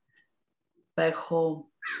running back home.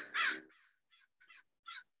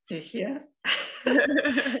 You hear?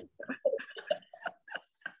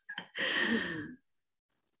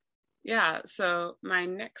 Yeah, so my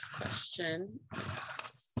next question.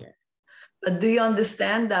 But do you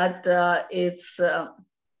understand that it's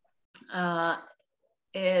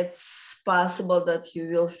possible that you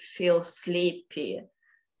will feel sleepy,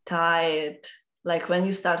 tired, like when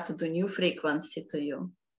you start to do new frequency to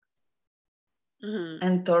you,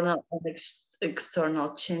 internal and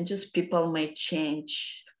external changes, people may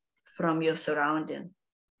change from your surrounding.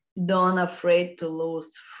 Don't afraid to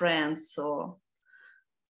lose friends or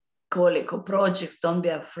colleagues or projects. Don't be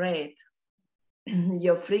afraid.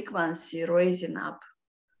 Your frequency raising up.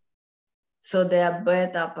 So there are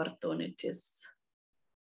better opportunities.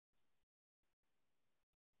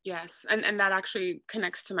 Yes, and that actually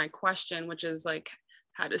connects to my question, which is like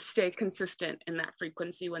how to stay consistent in that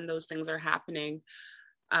frequency when those things are happening.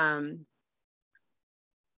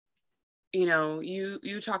 You know,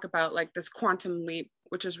 you talk about like this quantum leap,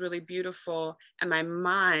 which is really beautiful, and my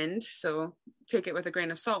mind, so take it with a grain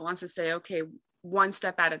of salt, wants to say, okay, one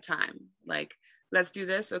step at a time. Like, let's do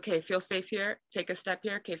this. Okay, feel safe here. Take a step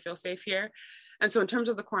here. Okay, feel safe here. And so in terms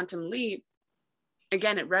of the quantum leap,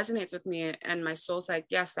 again, it resonates with me, and my soul's like,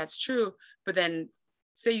 yes, that's true. But then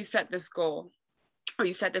say you set this goal or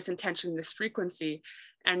you set this intention, this frequency,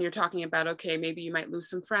 and you're talking about, okay, maybe you might lose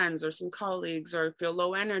some friends or some colleagues or feel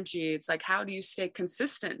low energy. It's like, how do you stay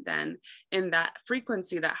consistent then in that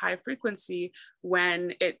frequency, that high frequency,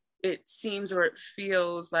 when it seems or it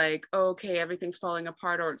feels like, okay, everything's falling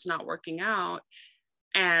apart or it's not working out?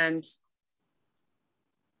 And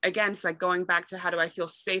again, it's like going back to, how do I feel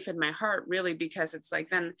safe in my heart, really? Because it's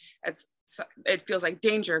like, then it feels like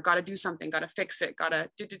danger, got to do something, got to fix it, got to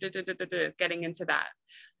getting into that.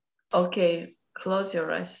 Okay, close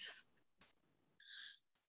your eyes.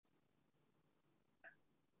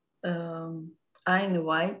 I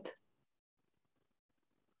invite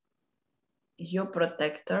your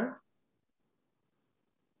protector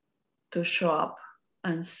to show up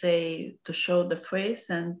and say, to show the face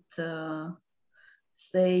and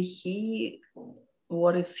say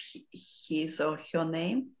what is his or her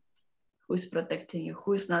name, who is protecting you,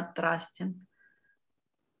 who is not trusting.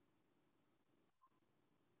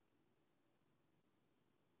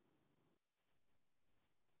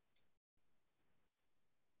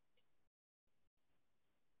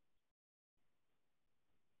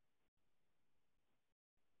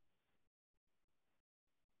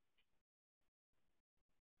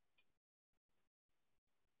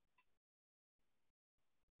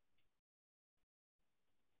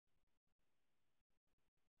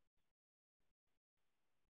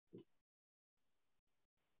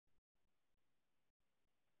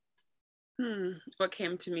 What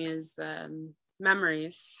came to me is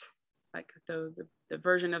memories, like the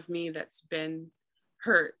version of me that's been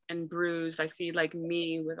hurt and bruised. I see like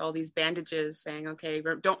me with all these bandages saying, okay,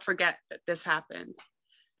 don't forget that this happened.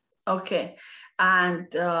 Okay, and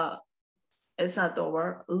it's not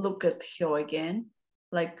over. Look at her again,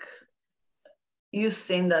 like you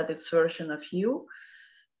seen that it's version of you,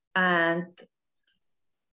 and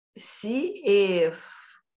see if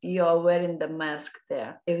you're wearing the mask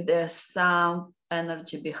there, if there's some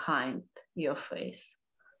energy behind your face.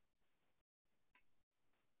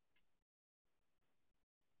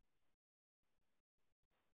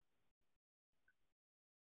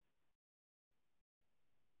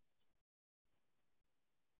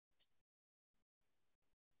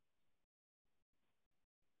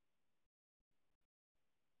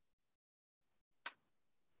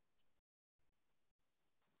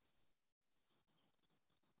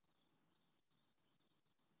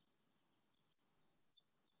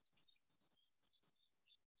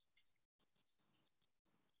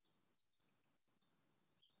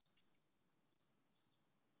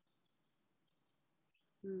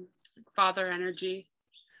 Father energy.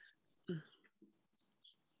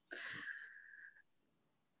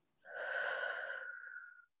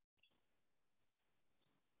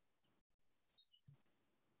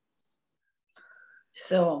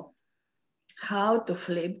 So, how to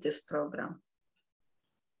flip this program?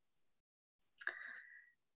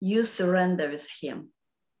 You surrender with him,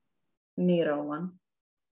 mirror one,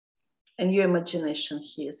 and your imagination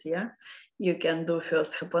he is here. You can do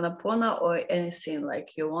first Ho'oponopono or anything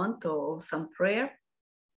like you want, or some prayer.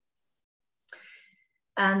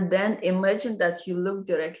 And then imagine that you look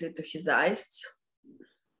directly to his eyes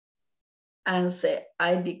and say,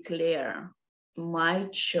 I declare my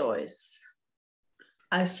choice.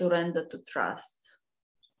 I surrender to trust.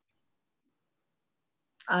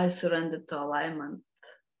 I surrender to alignment.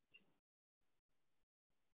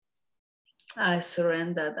 I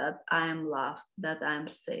surrender that I am loved, that I am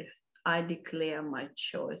safe. I declare my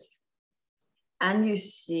choice. And you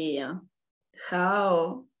see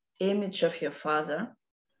how image of your father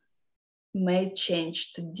may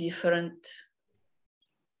change to different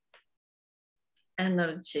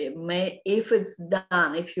energy. If it's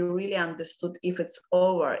done, if you really understood, if it's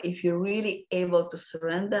over, if you're really able to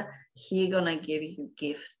surrender, he gonna give you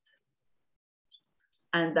gift.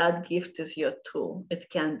 And that gift is your tool. It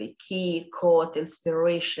can be key, quote,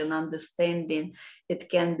 inspiration, understanding. It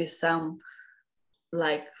can be some,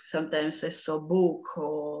 like sometimes I saw book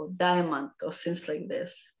or diamond or things like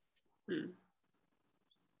this.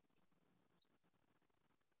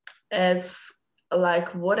 It's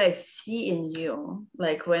like what I see in you,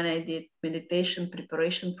 like when I did meditation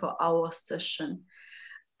preparation for our session,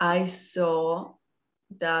 I saw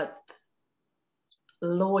that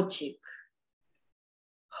logic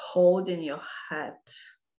holding your head.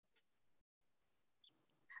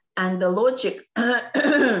 And the logic,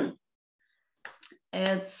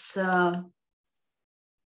 it's a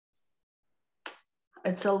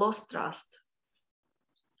lost trust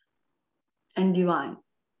and divine,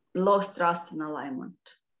 lost trust and alignment.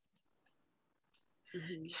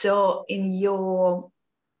 Mm-hmm. So in your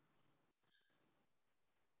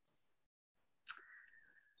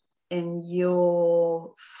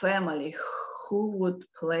family, who would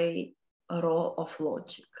play a role of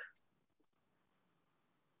logic?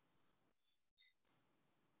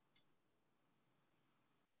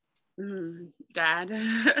 Dad.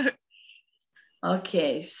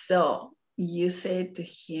 Okay, so you say to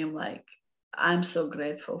him like, I'm so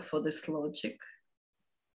grateful for this logic.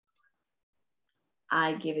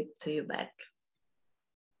 I give it to you back.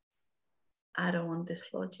 I don't want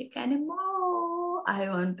this logic anymore.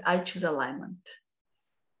 I choose alignment.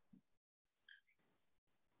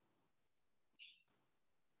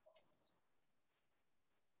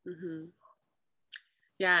 Mm-hmm.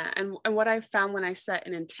 Yeah, and what I found when I set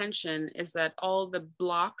an intention is that all the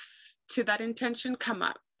blocks to that intention come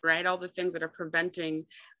up, right? All the things that are preventing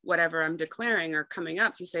whatever I'm declaring are coming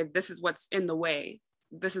up to say, this is what's in the way.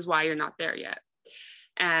 This is why you're not there yet.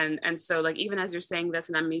 And so like, even as you're saying this,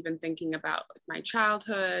 and I'm even thinking about my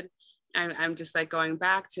childhood, I'm just like going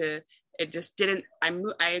back to, it just didn't,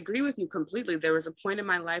 I agree with you completely. There was a point in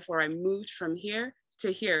my life where I moved from here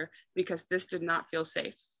to here because this did not feel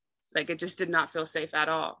safe. Like it just did not feel safe at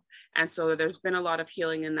all. And so there's been a lot of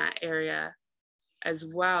healing in that area as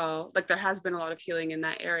well. Like there has been a lot of healing in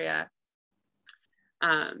that area.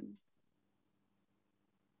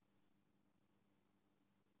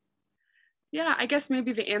 Yeah, I guess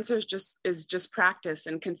maybe the answer is just practice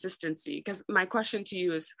and consistency. Because my question to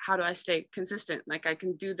you is, how do I stay consistent? Like I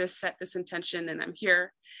can do this, set this intention, and I'm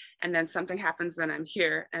here, and then something happens, then I'm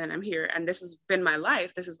here, and then I'm here, and this has been my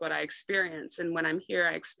life. This is what I experience, and when I'm here,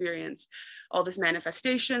 I experience all this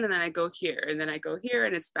manifestation, and then I go here, and then I go here,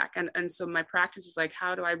 and it's back. And so my practice is like,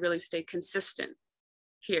 how do I really stay consistent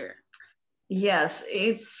here? Yes,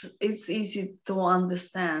 it's easy to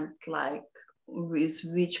understand like with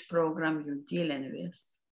which program you're dealing with.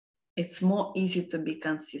 It's more easy to be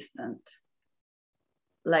consistent.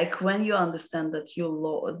 Like when you understand that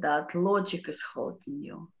that logic is holding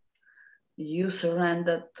you, you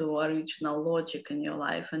surrender to original logic in your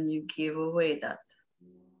life and you give away that.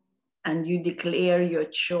 And you declare your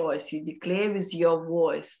choice, you declare with your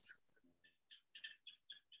voice,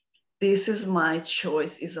 this is my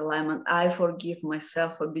choice, is alignment. I forgive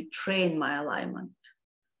myself for betraying my alignment,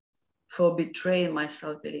 for betraying my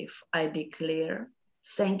self-belief. I declare,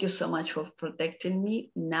 thank you so much for protecting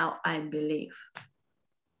me. Now I believe.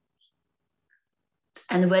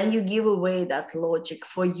 And when you give away that logic,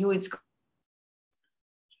 for you, it's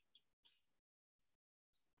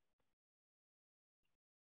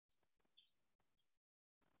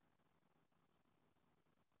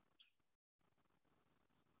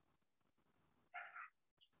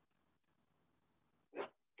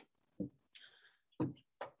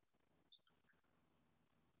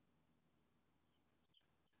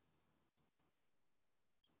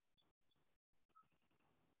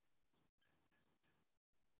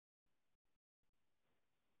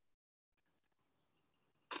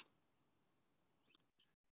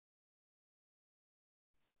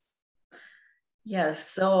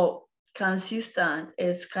yes. So consistent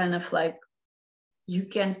is kind of like you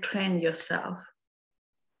can train yourself.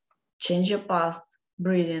 Change your past,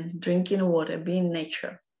 breathing, drinking water, be in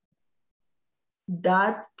nature.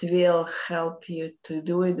 That will help you to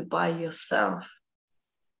do it by yourself.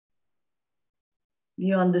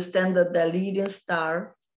 You understand that the leading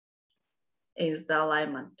star is the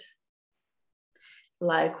alignment.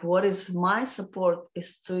 Like what is my support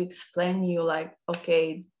is to explain you like,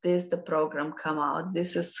 okay, this the program come out,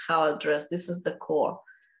 this is how I dress, this is the core.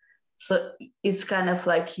 So it's kind of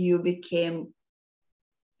like you became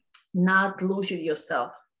not lucid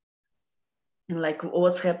yourself. And like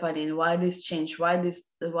what's happening, why this change, why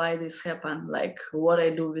this happened, like what I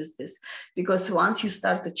do with this. Because once you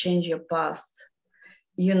start to change your past,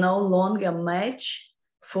 you no longer match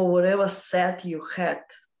for whatever set you had.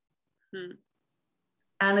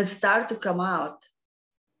 And it start to come out.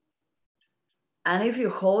 And if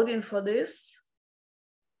you're holding for this,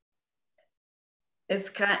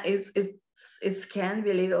 it can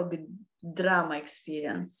be a little bit drama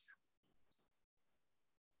experience.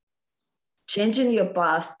 Changing your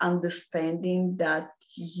past, understanding that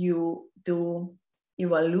you do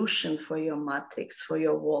evolution for your matrix, for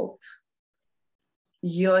your world.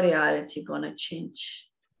 Your reality gonna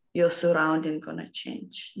change. Your surrounding gonna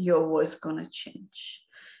change. Your voice gonna change.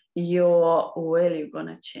 Your value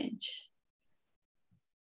gonna change.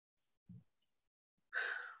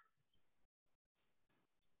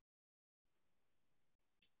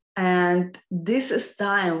 And this is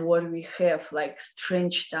time what we have, like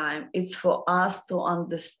strange time. It's for us to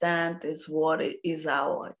understand is what is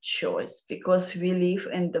our choice, because we live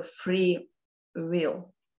in the free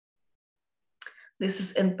will. This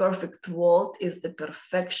is imperfect world is the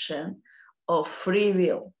perfection of free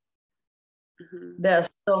will. There's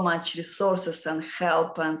so much resources and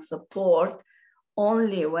help and support.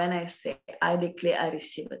 Only when I say, I declare, I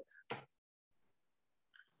receive it.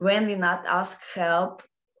 When we not ask help,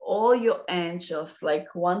 all your angels,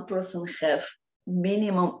 like one person have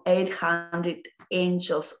minimum 800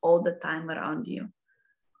 angels all the time around you.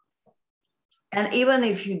 And even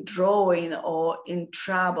if you drawing or in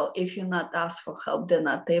trouble, if you not ask for help, they're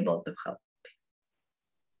not able to help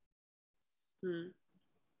you.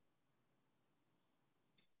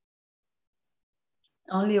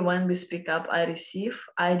 Only when we speak up, I receive,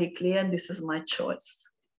 I declare, this is my choice.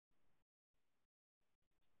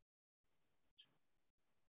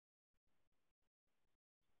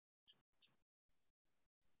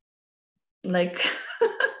 Like,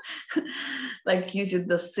 like using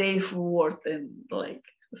the safe word in like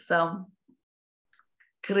some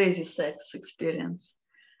crazy sex experience.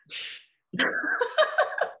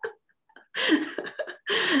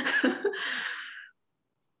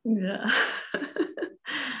 Yeah.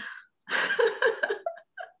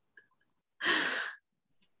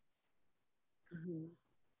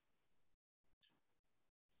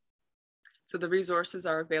 So the resources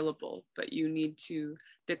are available, but you need to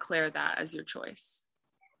declare that as your choice.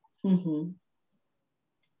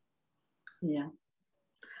 Yeah.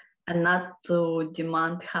 And not to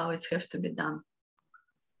demand how it has to be done.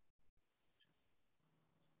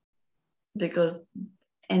 Because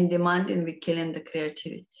in demanding, we're killing the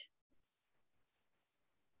creativity.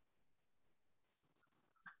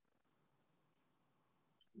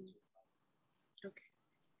 Okay.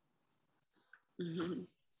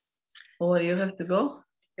 Or you have to go?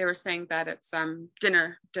 They were saying that it's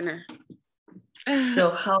dinner.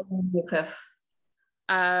 So how long do you have?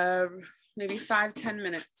 Maybe 5-10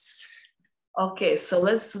 minutes. Okay, so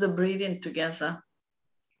let's do the breathing together.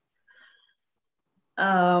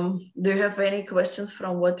 Do you have any questions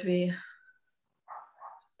from what we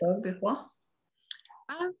talked before?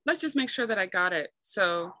 Let's just make sure that I got it.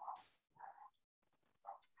 So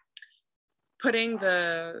putting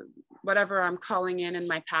whatever I'm calling in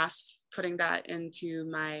my past, putting that into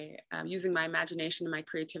my, using my imagination and my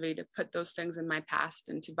creativity to put those things in my past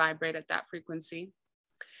and to vibrate at that frequency.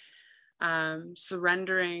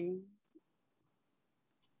 Surrendering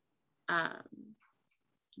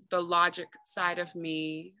the logic side of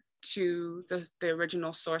me to the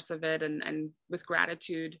original source of it, and with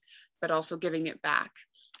gratitude, but also giving it back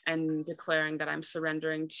and declaring that I'm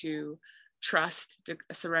surrendering to trust,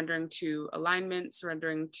 surrendering to alignment,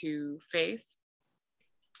 surrendering to faith,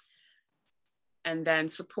 and then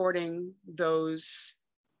supporting those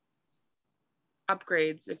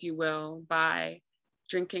upgrades, if you will, by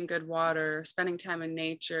drinking good water, spending time in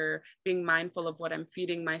nature, being mindful of what I'm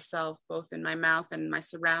feeding myself, both in my mouth and my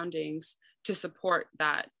surroundings, to support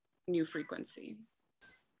that new frequency.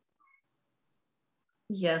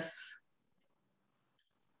 Yes.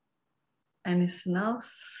 Anything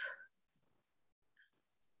else?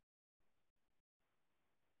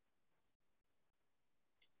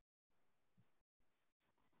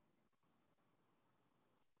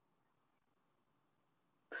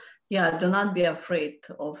 Yeah, do not be afraid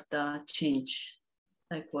of the change.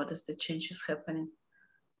 Like, what is the changes happening?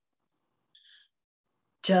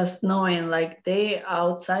 Just knowing, like, the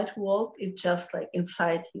outside world is just like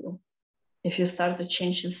inside you. If you start to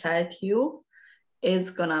change inside you, it's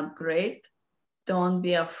gonna upgrade. Don't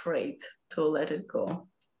be afraid to let it go.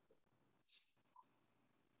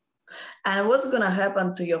 And what's gonna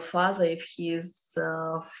happen to your father if he is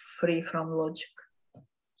free from logic?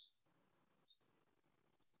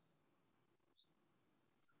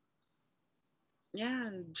 Yeah,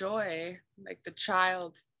 joy, like the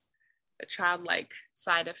childlike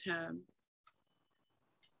side of him.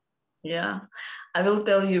 Yeah, I will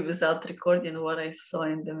tell you without recording what I saw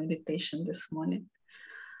in the meditation this morning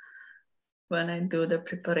when I do the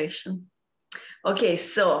preparation. Okay,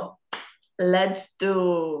 so let's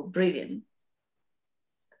do breathing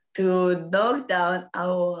to knock down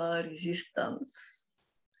our resistance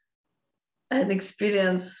and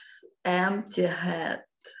experience empty head.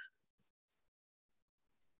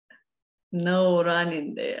 No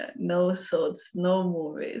running there, no thoughts, no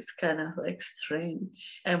movies, kind of like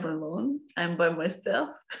strange. I'm alone, I'm by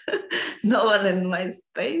myself, no one in my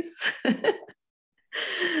space.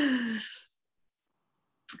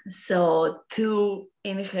 So 2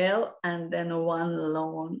 inhale and then 1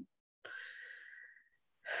 long.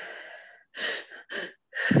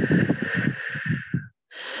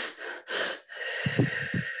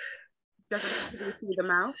 Does it have to be through the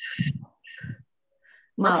mouth?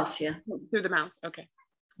 Mouth, okay. Yeah. Through the mouth, okay.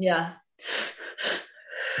 Yeah.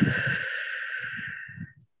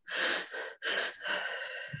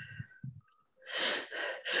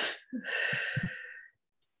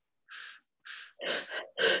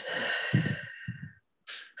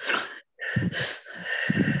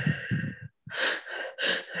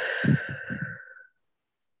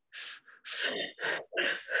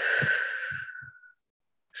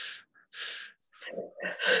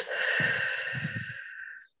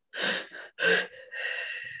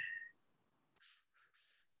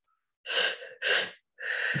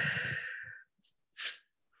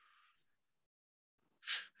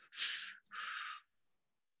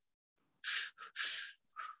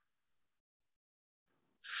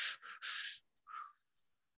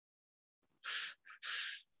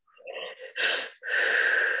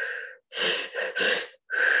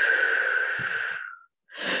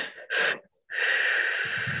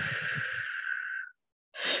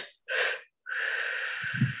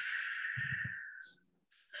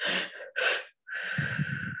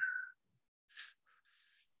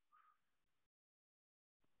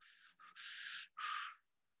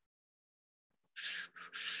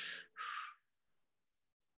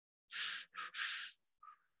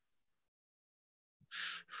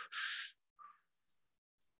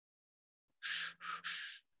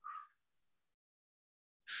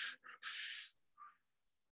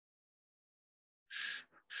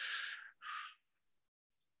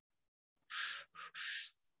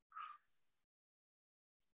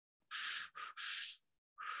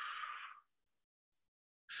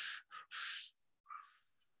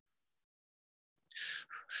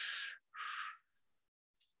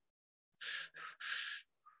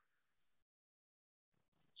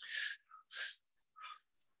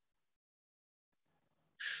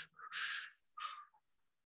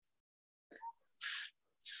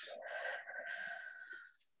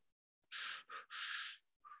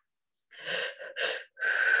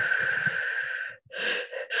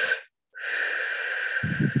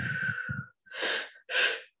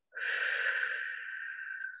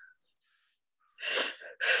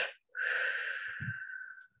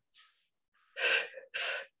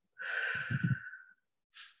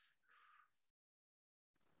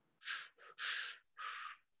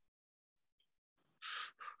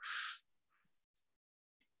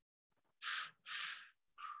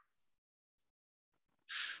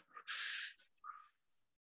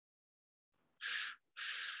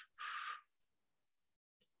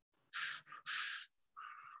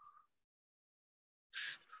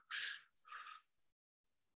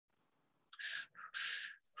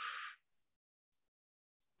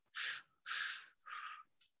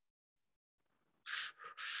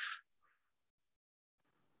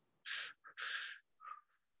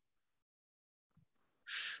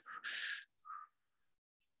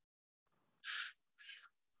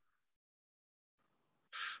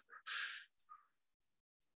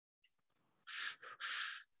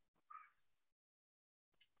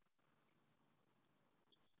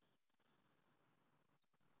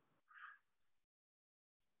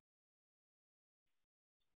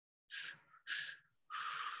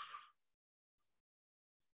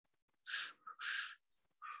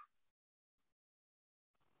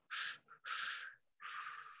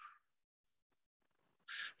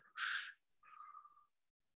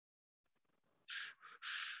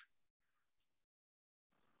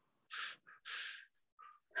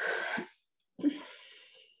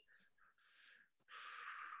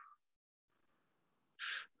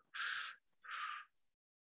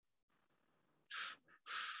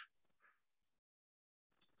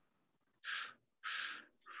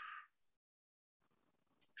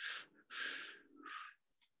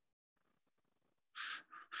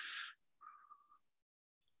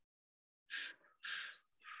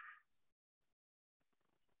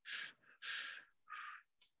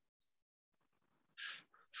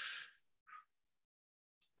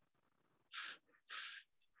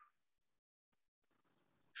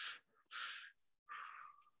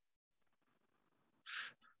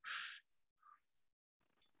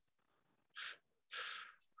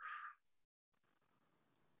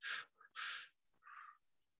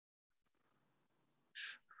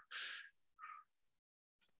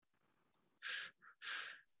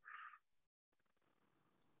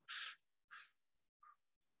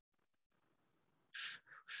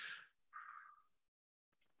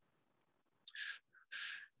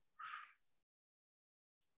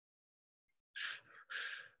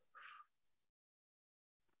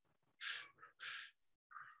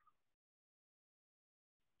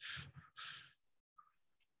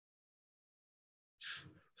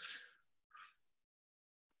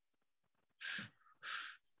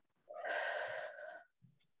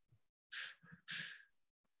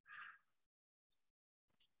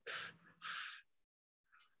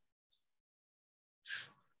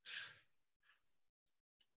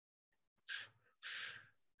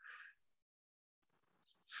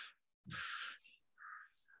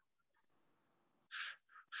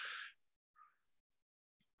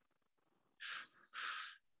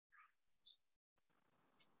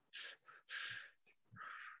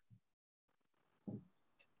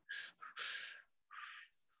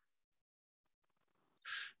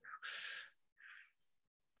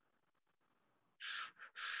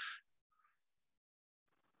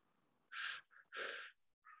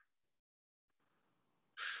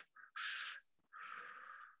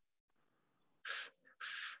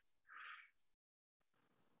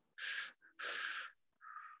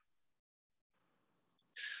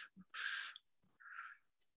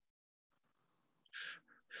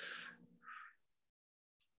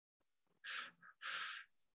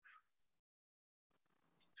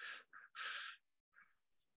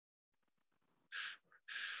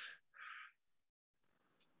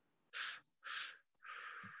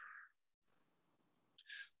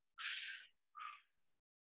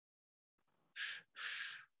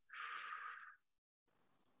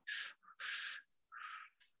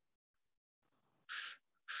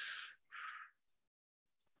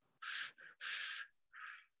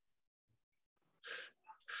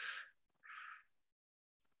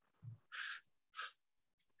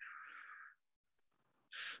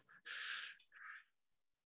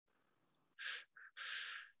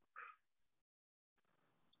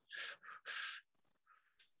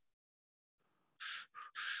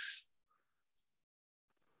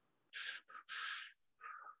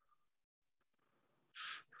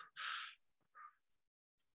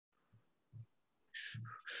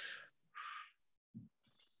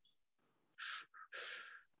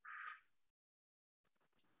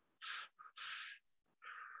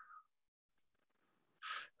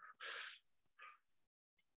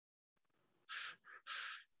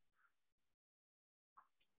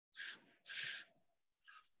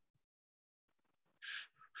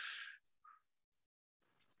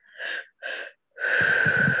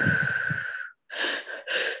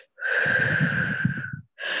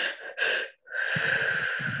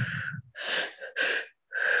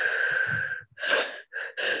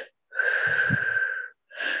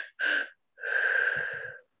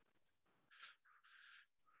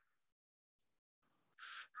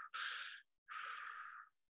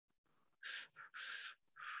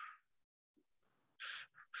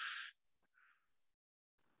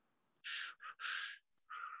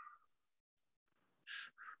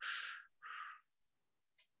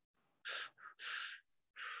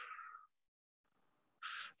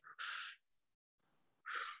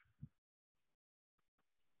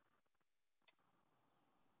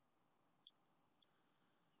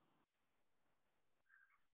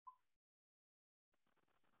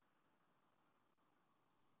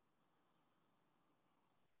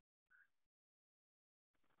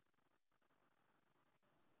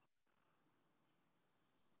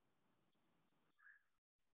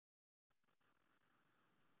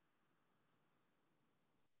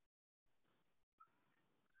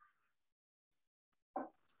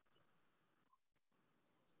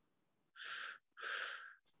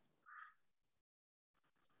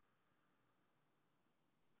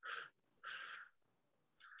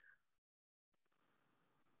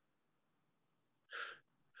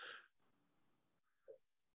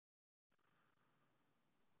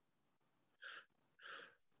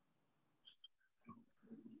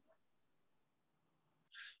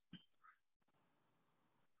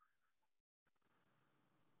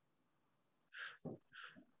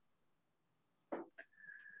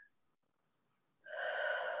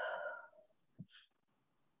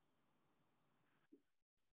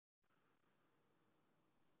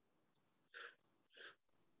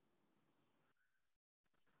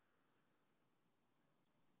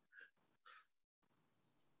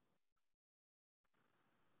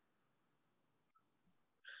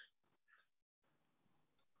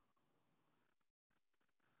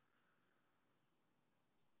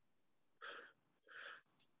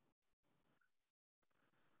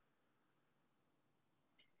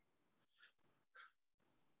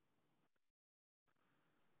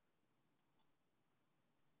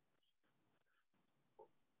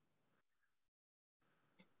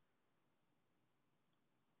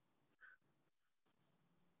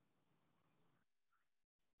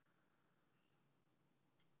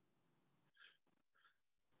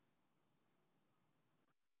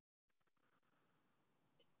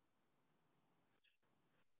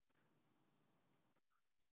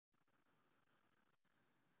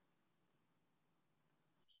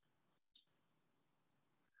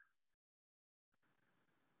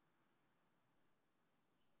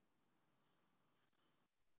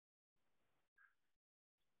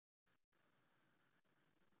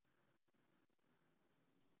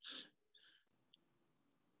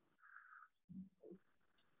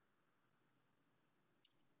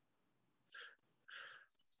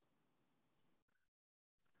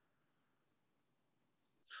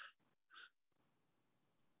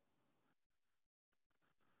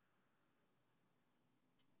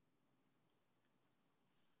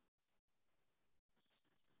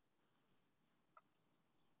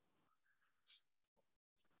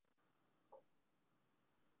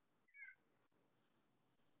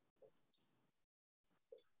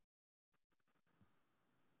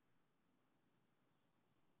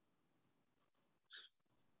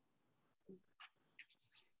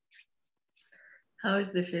 How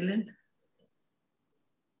is the feeling?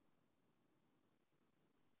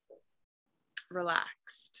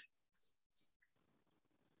 Relaxed.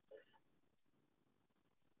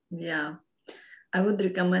 Yeah. I would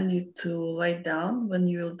recommend you to lie down when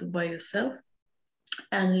you will do by yourself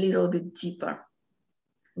and a little bit deeper,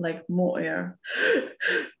 like more air.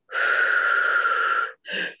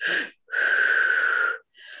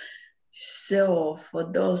 So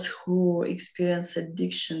for those who experience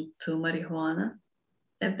addiction to marijuana,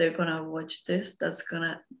 if they're gonna watch this, that's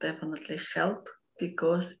gonna definitely help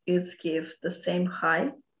because it's give the same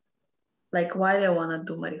high. Like why they wanna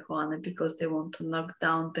do marijuana? Because they want to knock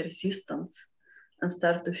down the resistance and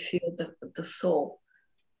start to feel the soul.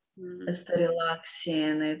 Mm. It's the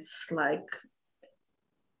relaxing, it's like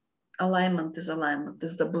alignment is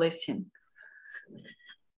the blessing.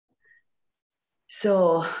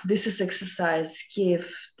 So this is exercise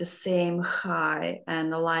give the same high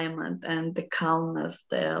and alignment and the calmness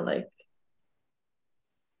there, like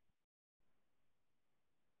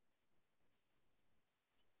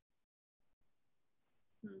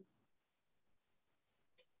Mm.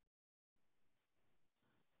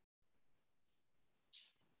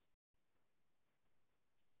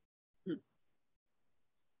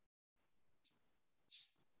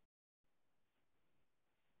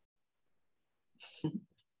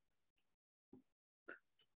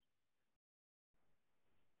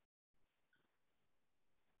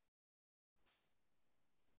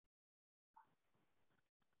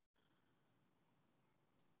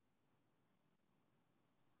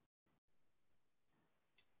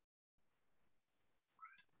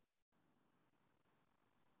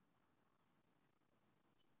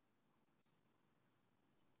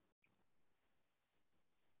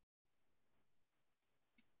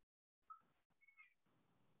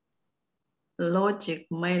 logic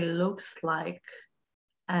may looks like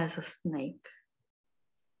as a snake.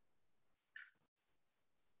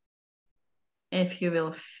 If you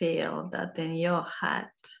will feel that in your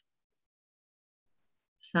head,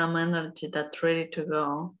 some energy that's ready to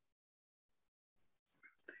go,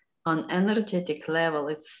 on energetic level,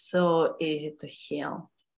 it's so easy to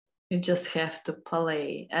heal. You just have to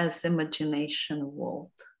play as imagination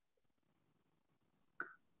world.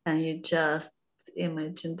 And you just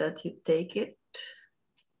imagine that you take it.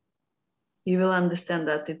 You will understand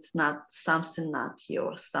that it's not something not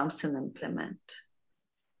yours, something implement.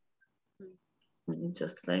 You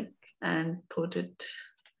just like and put it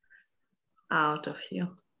out of you.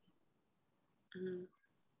 Mm.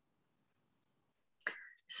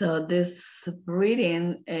 So this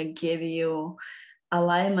breathing give you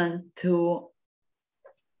alignment to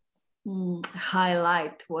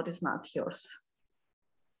highlight what is not yours.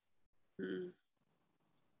 Mm.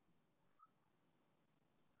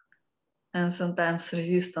 And sometimes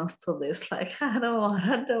resistance to this, like, I don't want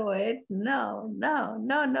to do it. No, no,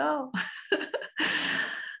 no, no.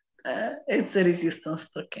 It's a resistance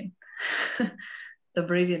talking. The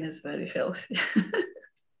breathing is very healthy.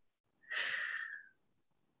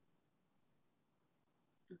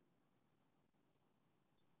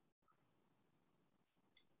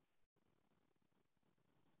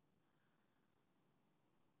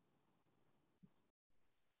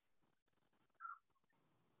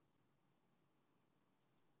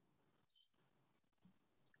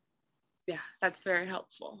 Yeah, that's very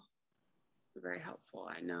helpful. Very helpful.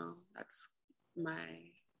 I know that's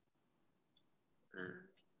my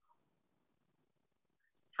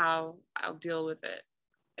how I'll deal with it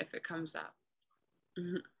if it comes up.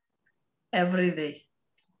 Mm-hmm. Every day.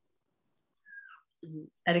 Mm-hmm.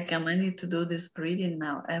 I recommend you to do this breathing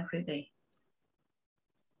now every day.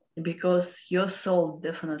 Because your soul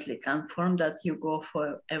definitely confirmed that you go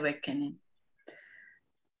for awakening.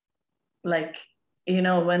 Like, you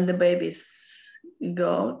know, when the babies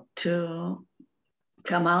go to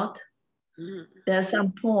come out, Mm-hmm. there's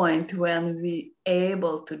some point when we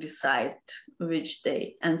able to decide which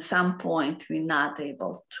day, and some point we're not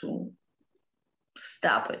able to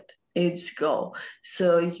stop it. It's go.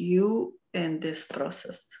 So you in this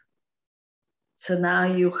process. So now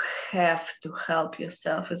you have to help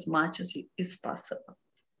yourself as much as is possible.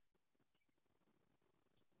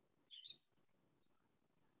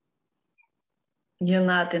 You're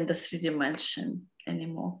not in the 3D dimension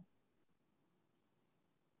anymore.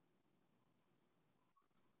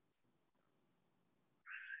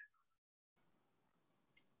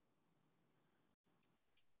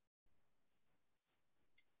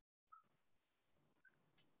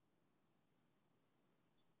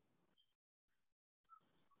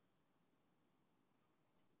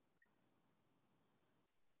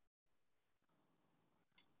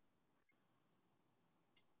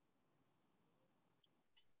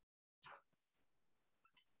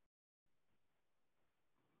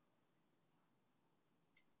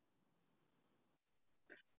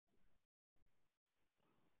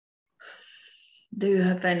 Do you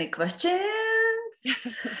have any questions?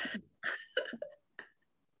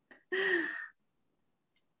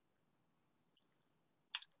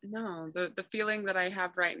 No, the feeling that I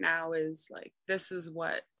have right now is like, this is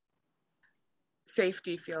what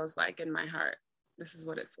safety feels like in my heart. This is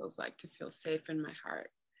what it feels like to feel safe in my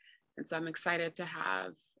heart. And so I'm excited to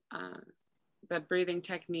have the breathing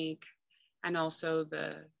technique and also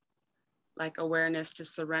the like awareness to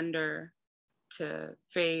surrender to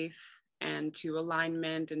faith and to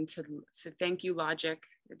alignment and to say, thank you, logic.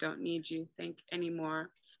 I don't need you think anymore.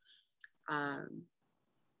 I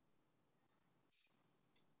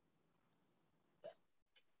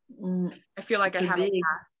feel like I have a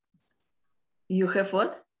path. You have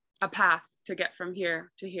what? A path to get from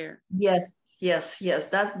here to here. Yes.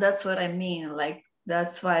 That's what I mean. Like,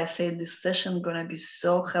 that's why I say this session gonna be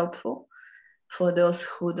so helpful for those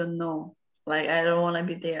who don't know. Like, I don't want to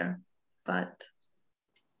be there, but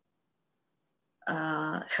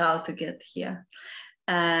how to get here.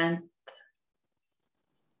 And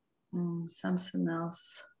something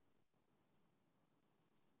else.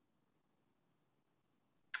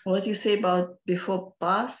 What you say about before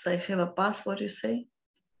pass? I have a pass. What you say?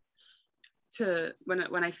 To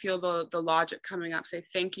when I feel the logic coming up, say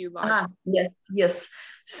thank you, logic. Yes.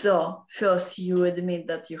 So first you admit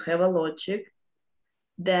that you have a logic,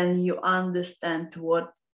 then you understand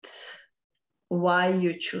why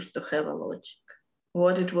you choose to have a logic,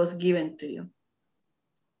 what it was given to you.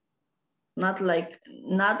 Not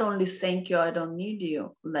only thank you, I don't need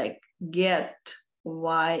you, like get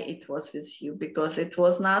why it was with you, because it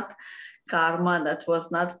was not karma, that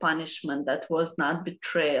was not punishment, that was not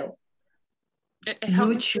betrayal. It helped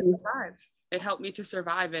me to survive. It helped me to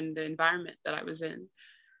survive in the environment that I was in.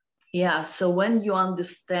 Yeah, so when you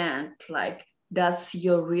understand, like, that's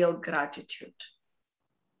your real gratitude.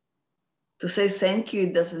 To say thank you,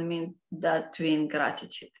 it doesn't mean that we in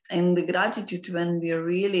gratitude. And the gratitude when we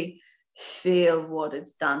really feel what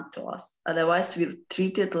it's done to us. Otherwise, we'll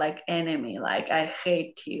treat it like enemy, like I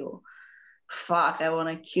hate you. Fuck, I want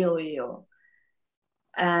to kill you.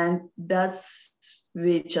 And that's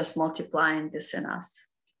we just multiplying this in us.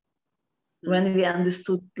 When we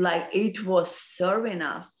understood like it was serving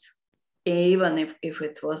us, even if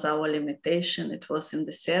it was our limitation, it was in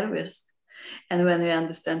the service. And when we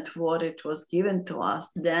understand what it was given to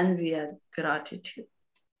us, then we are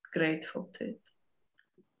grateful to it.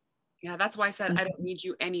 Yeah, that's why I said I don't need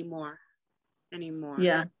you anymore.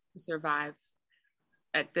 Yeah. To survive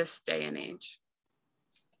at this day and age.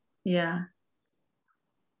 Yeah.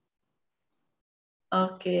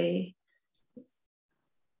 Okay.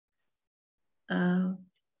 I'm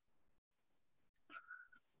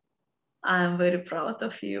very proud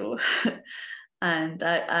of you. And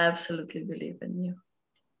I absolutely believe in you.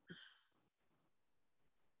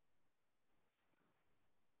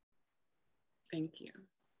 Thank you.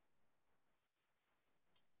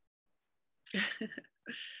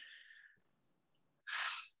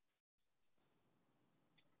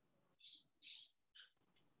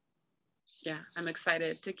 Yeah, I'm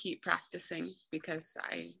excited to keep practicing because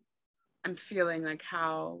I'm feeling like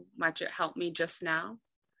how much it helped me just now.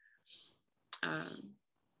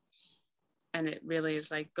 And it really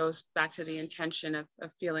is like goes back to the intention of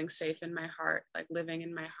feeling safe in my heart, like living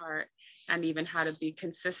in my heart, and even how to be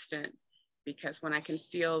consistent. Because when I can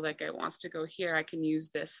feel like it wants to go here, I can use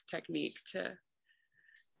this technique to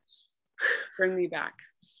bring me back.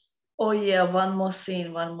 Oh yeah, one more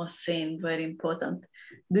thing, very important.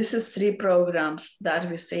 This is 3 programs that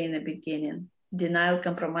we say in the beginning: denial,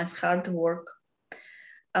 compromise, hard work.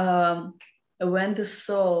 When the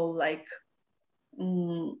soul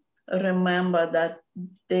remember that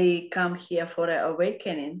they come here for an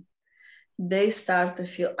awakening, they start to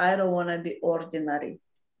feel, I don't want to be ordinary.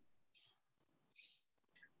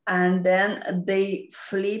 And then they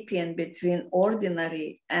flip in between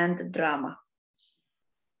ordinary and drama.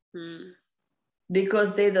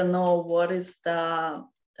 Because they don't know what is the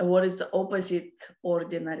opposite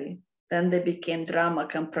ordinary. Then they became drama,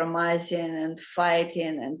 compromising and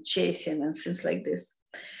fighting and chasing and things like this.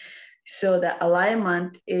 So the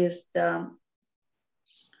alignment is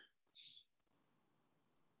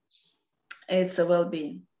it's a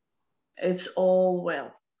well-being. It's all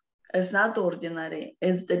well. It's not ordinary.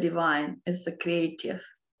 It's the divine. It's the creative.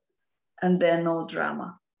 And then no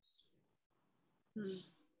drama.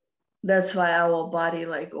 That's why our body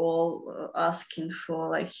all asking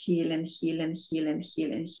for healing,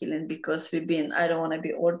 because I don't want to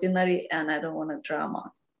be ordinary and I don't want to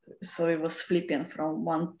drama. So it was flipping from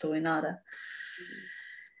one to another.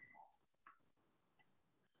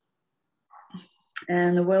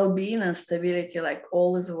 And well-being and stability, like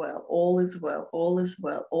all is well, all is well, all is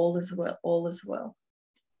well, all is well, all is well.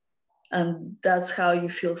 And that's how you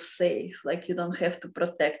feel safe. Like you don't have to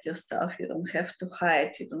protect yourself. You don't have to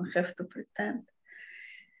hide. You don't have to pretend.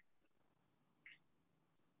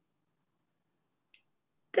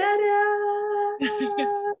 Ta-da!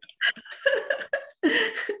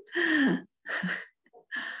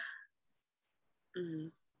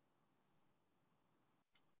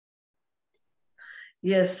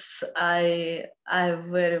 Yes, I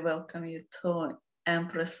very welcome you to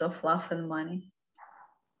Empress of Love and Money.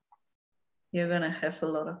 You're gonna have a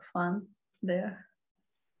lot of fun there.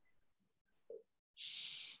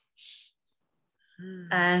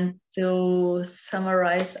 And to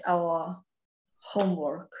summarize our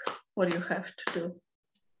homework, what do you have to do?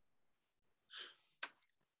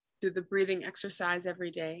 Do the breathing exercise every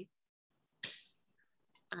day.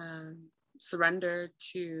 Surrender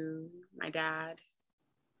to my dad.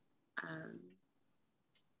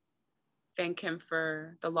 Thank him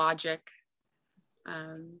for the logic,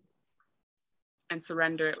 and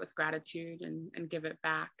surrender it with gratitude and give it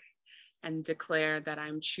back, and declare that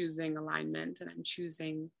I'm choosing alignment and I'm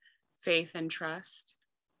choosing faith and trust.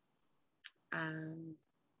 And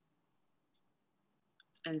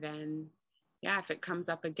then, yeah, if it comes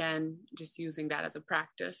up again, just using that as a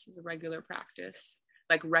practice, as a regular practice,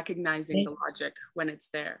 like recognizing the logic when it's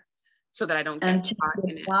there so that I don't get caught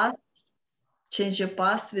in it. Change your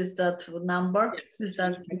past with that number, yes, with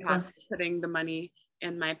that past, putting the money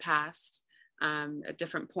in my past at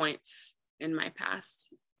different points in my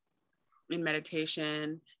past, in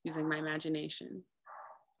meditation, using my imagination.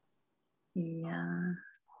 Yeah.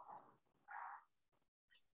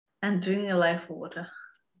 And drink a life water.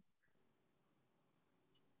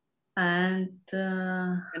 And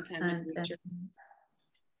spend time in nature.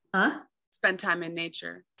 Spend time in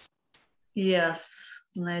nature. Yes,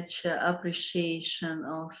 nature appreciation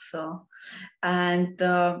also. And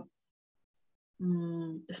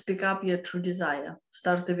speak up your true desire.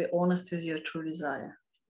 Start to be honest with your true desire.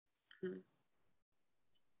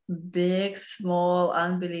 Big, small,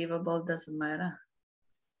 unbelievable, doesn't matter.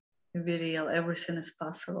 Be real, everything is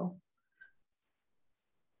possible.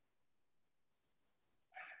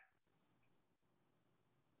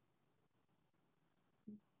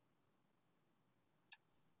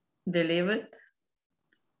 Believe it?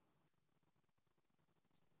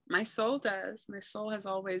 My soul does. My soul has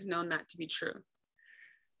always known that to be true.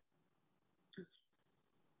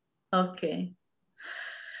 Okay.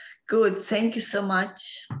 Good. Thank you so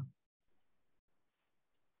much.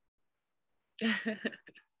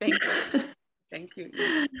 Thank you. Thank you.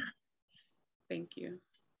 Thank you.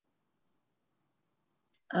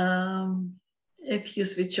 If you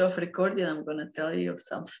switch off recording, I'm going to tell you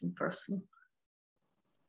something personal.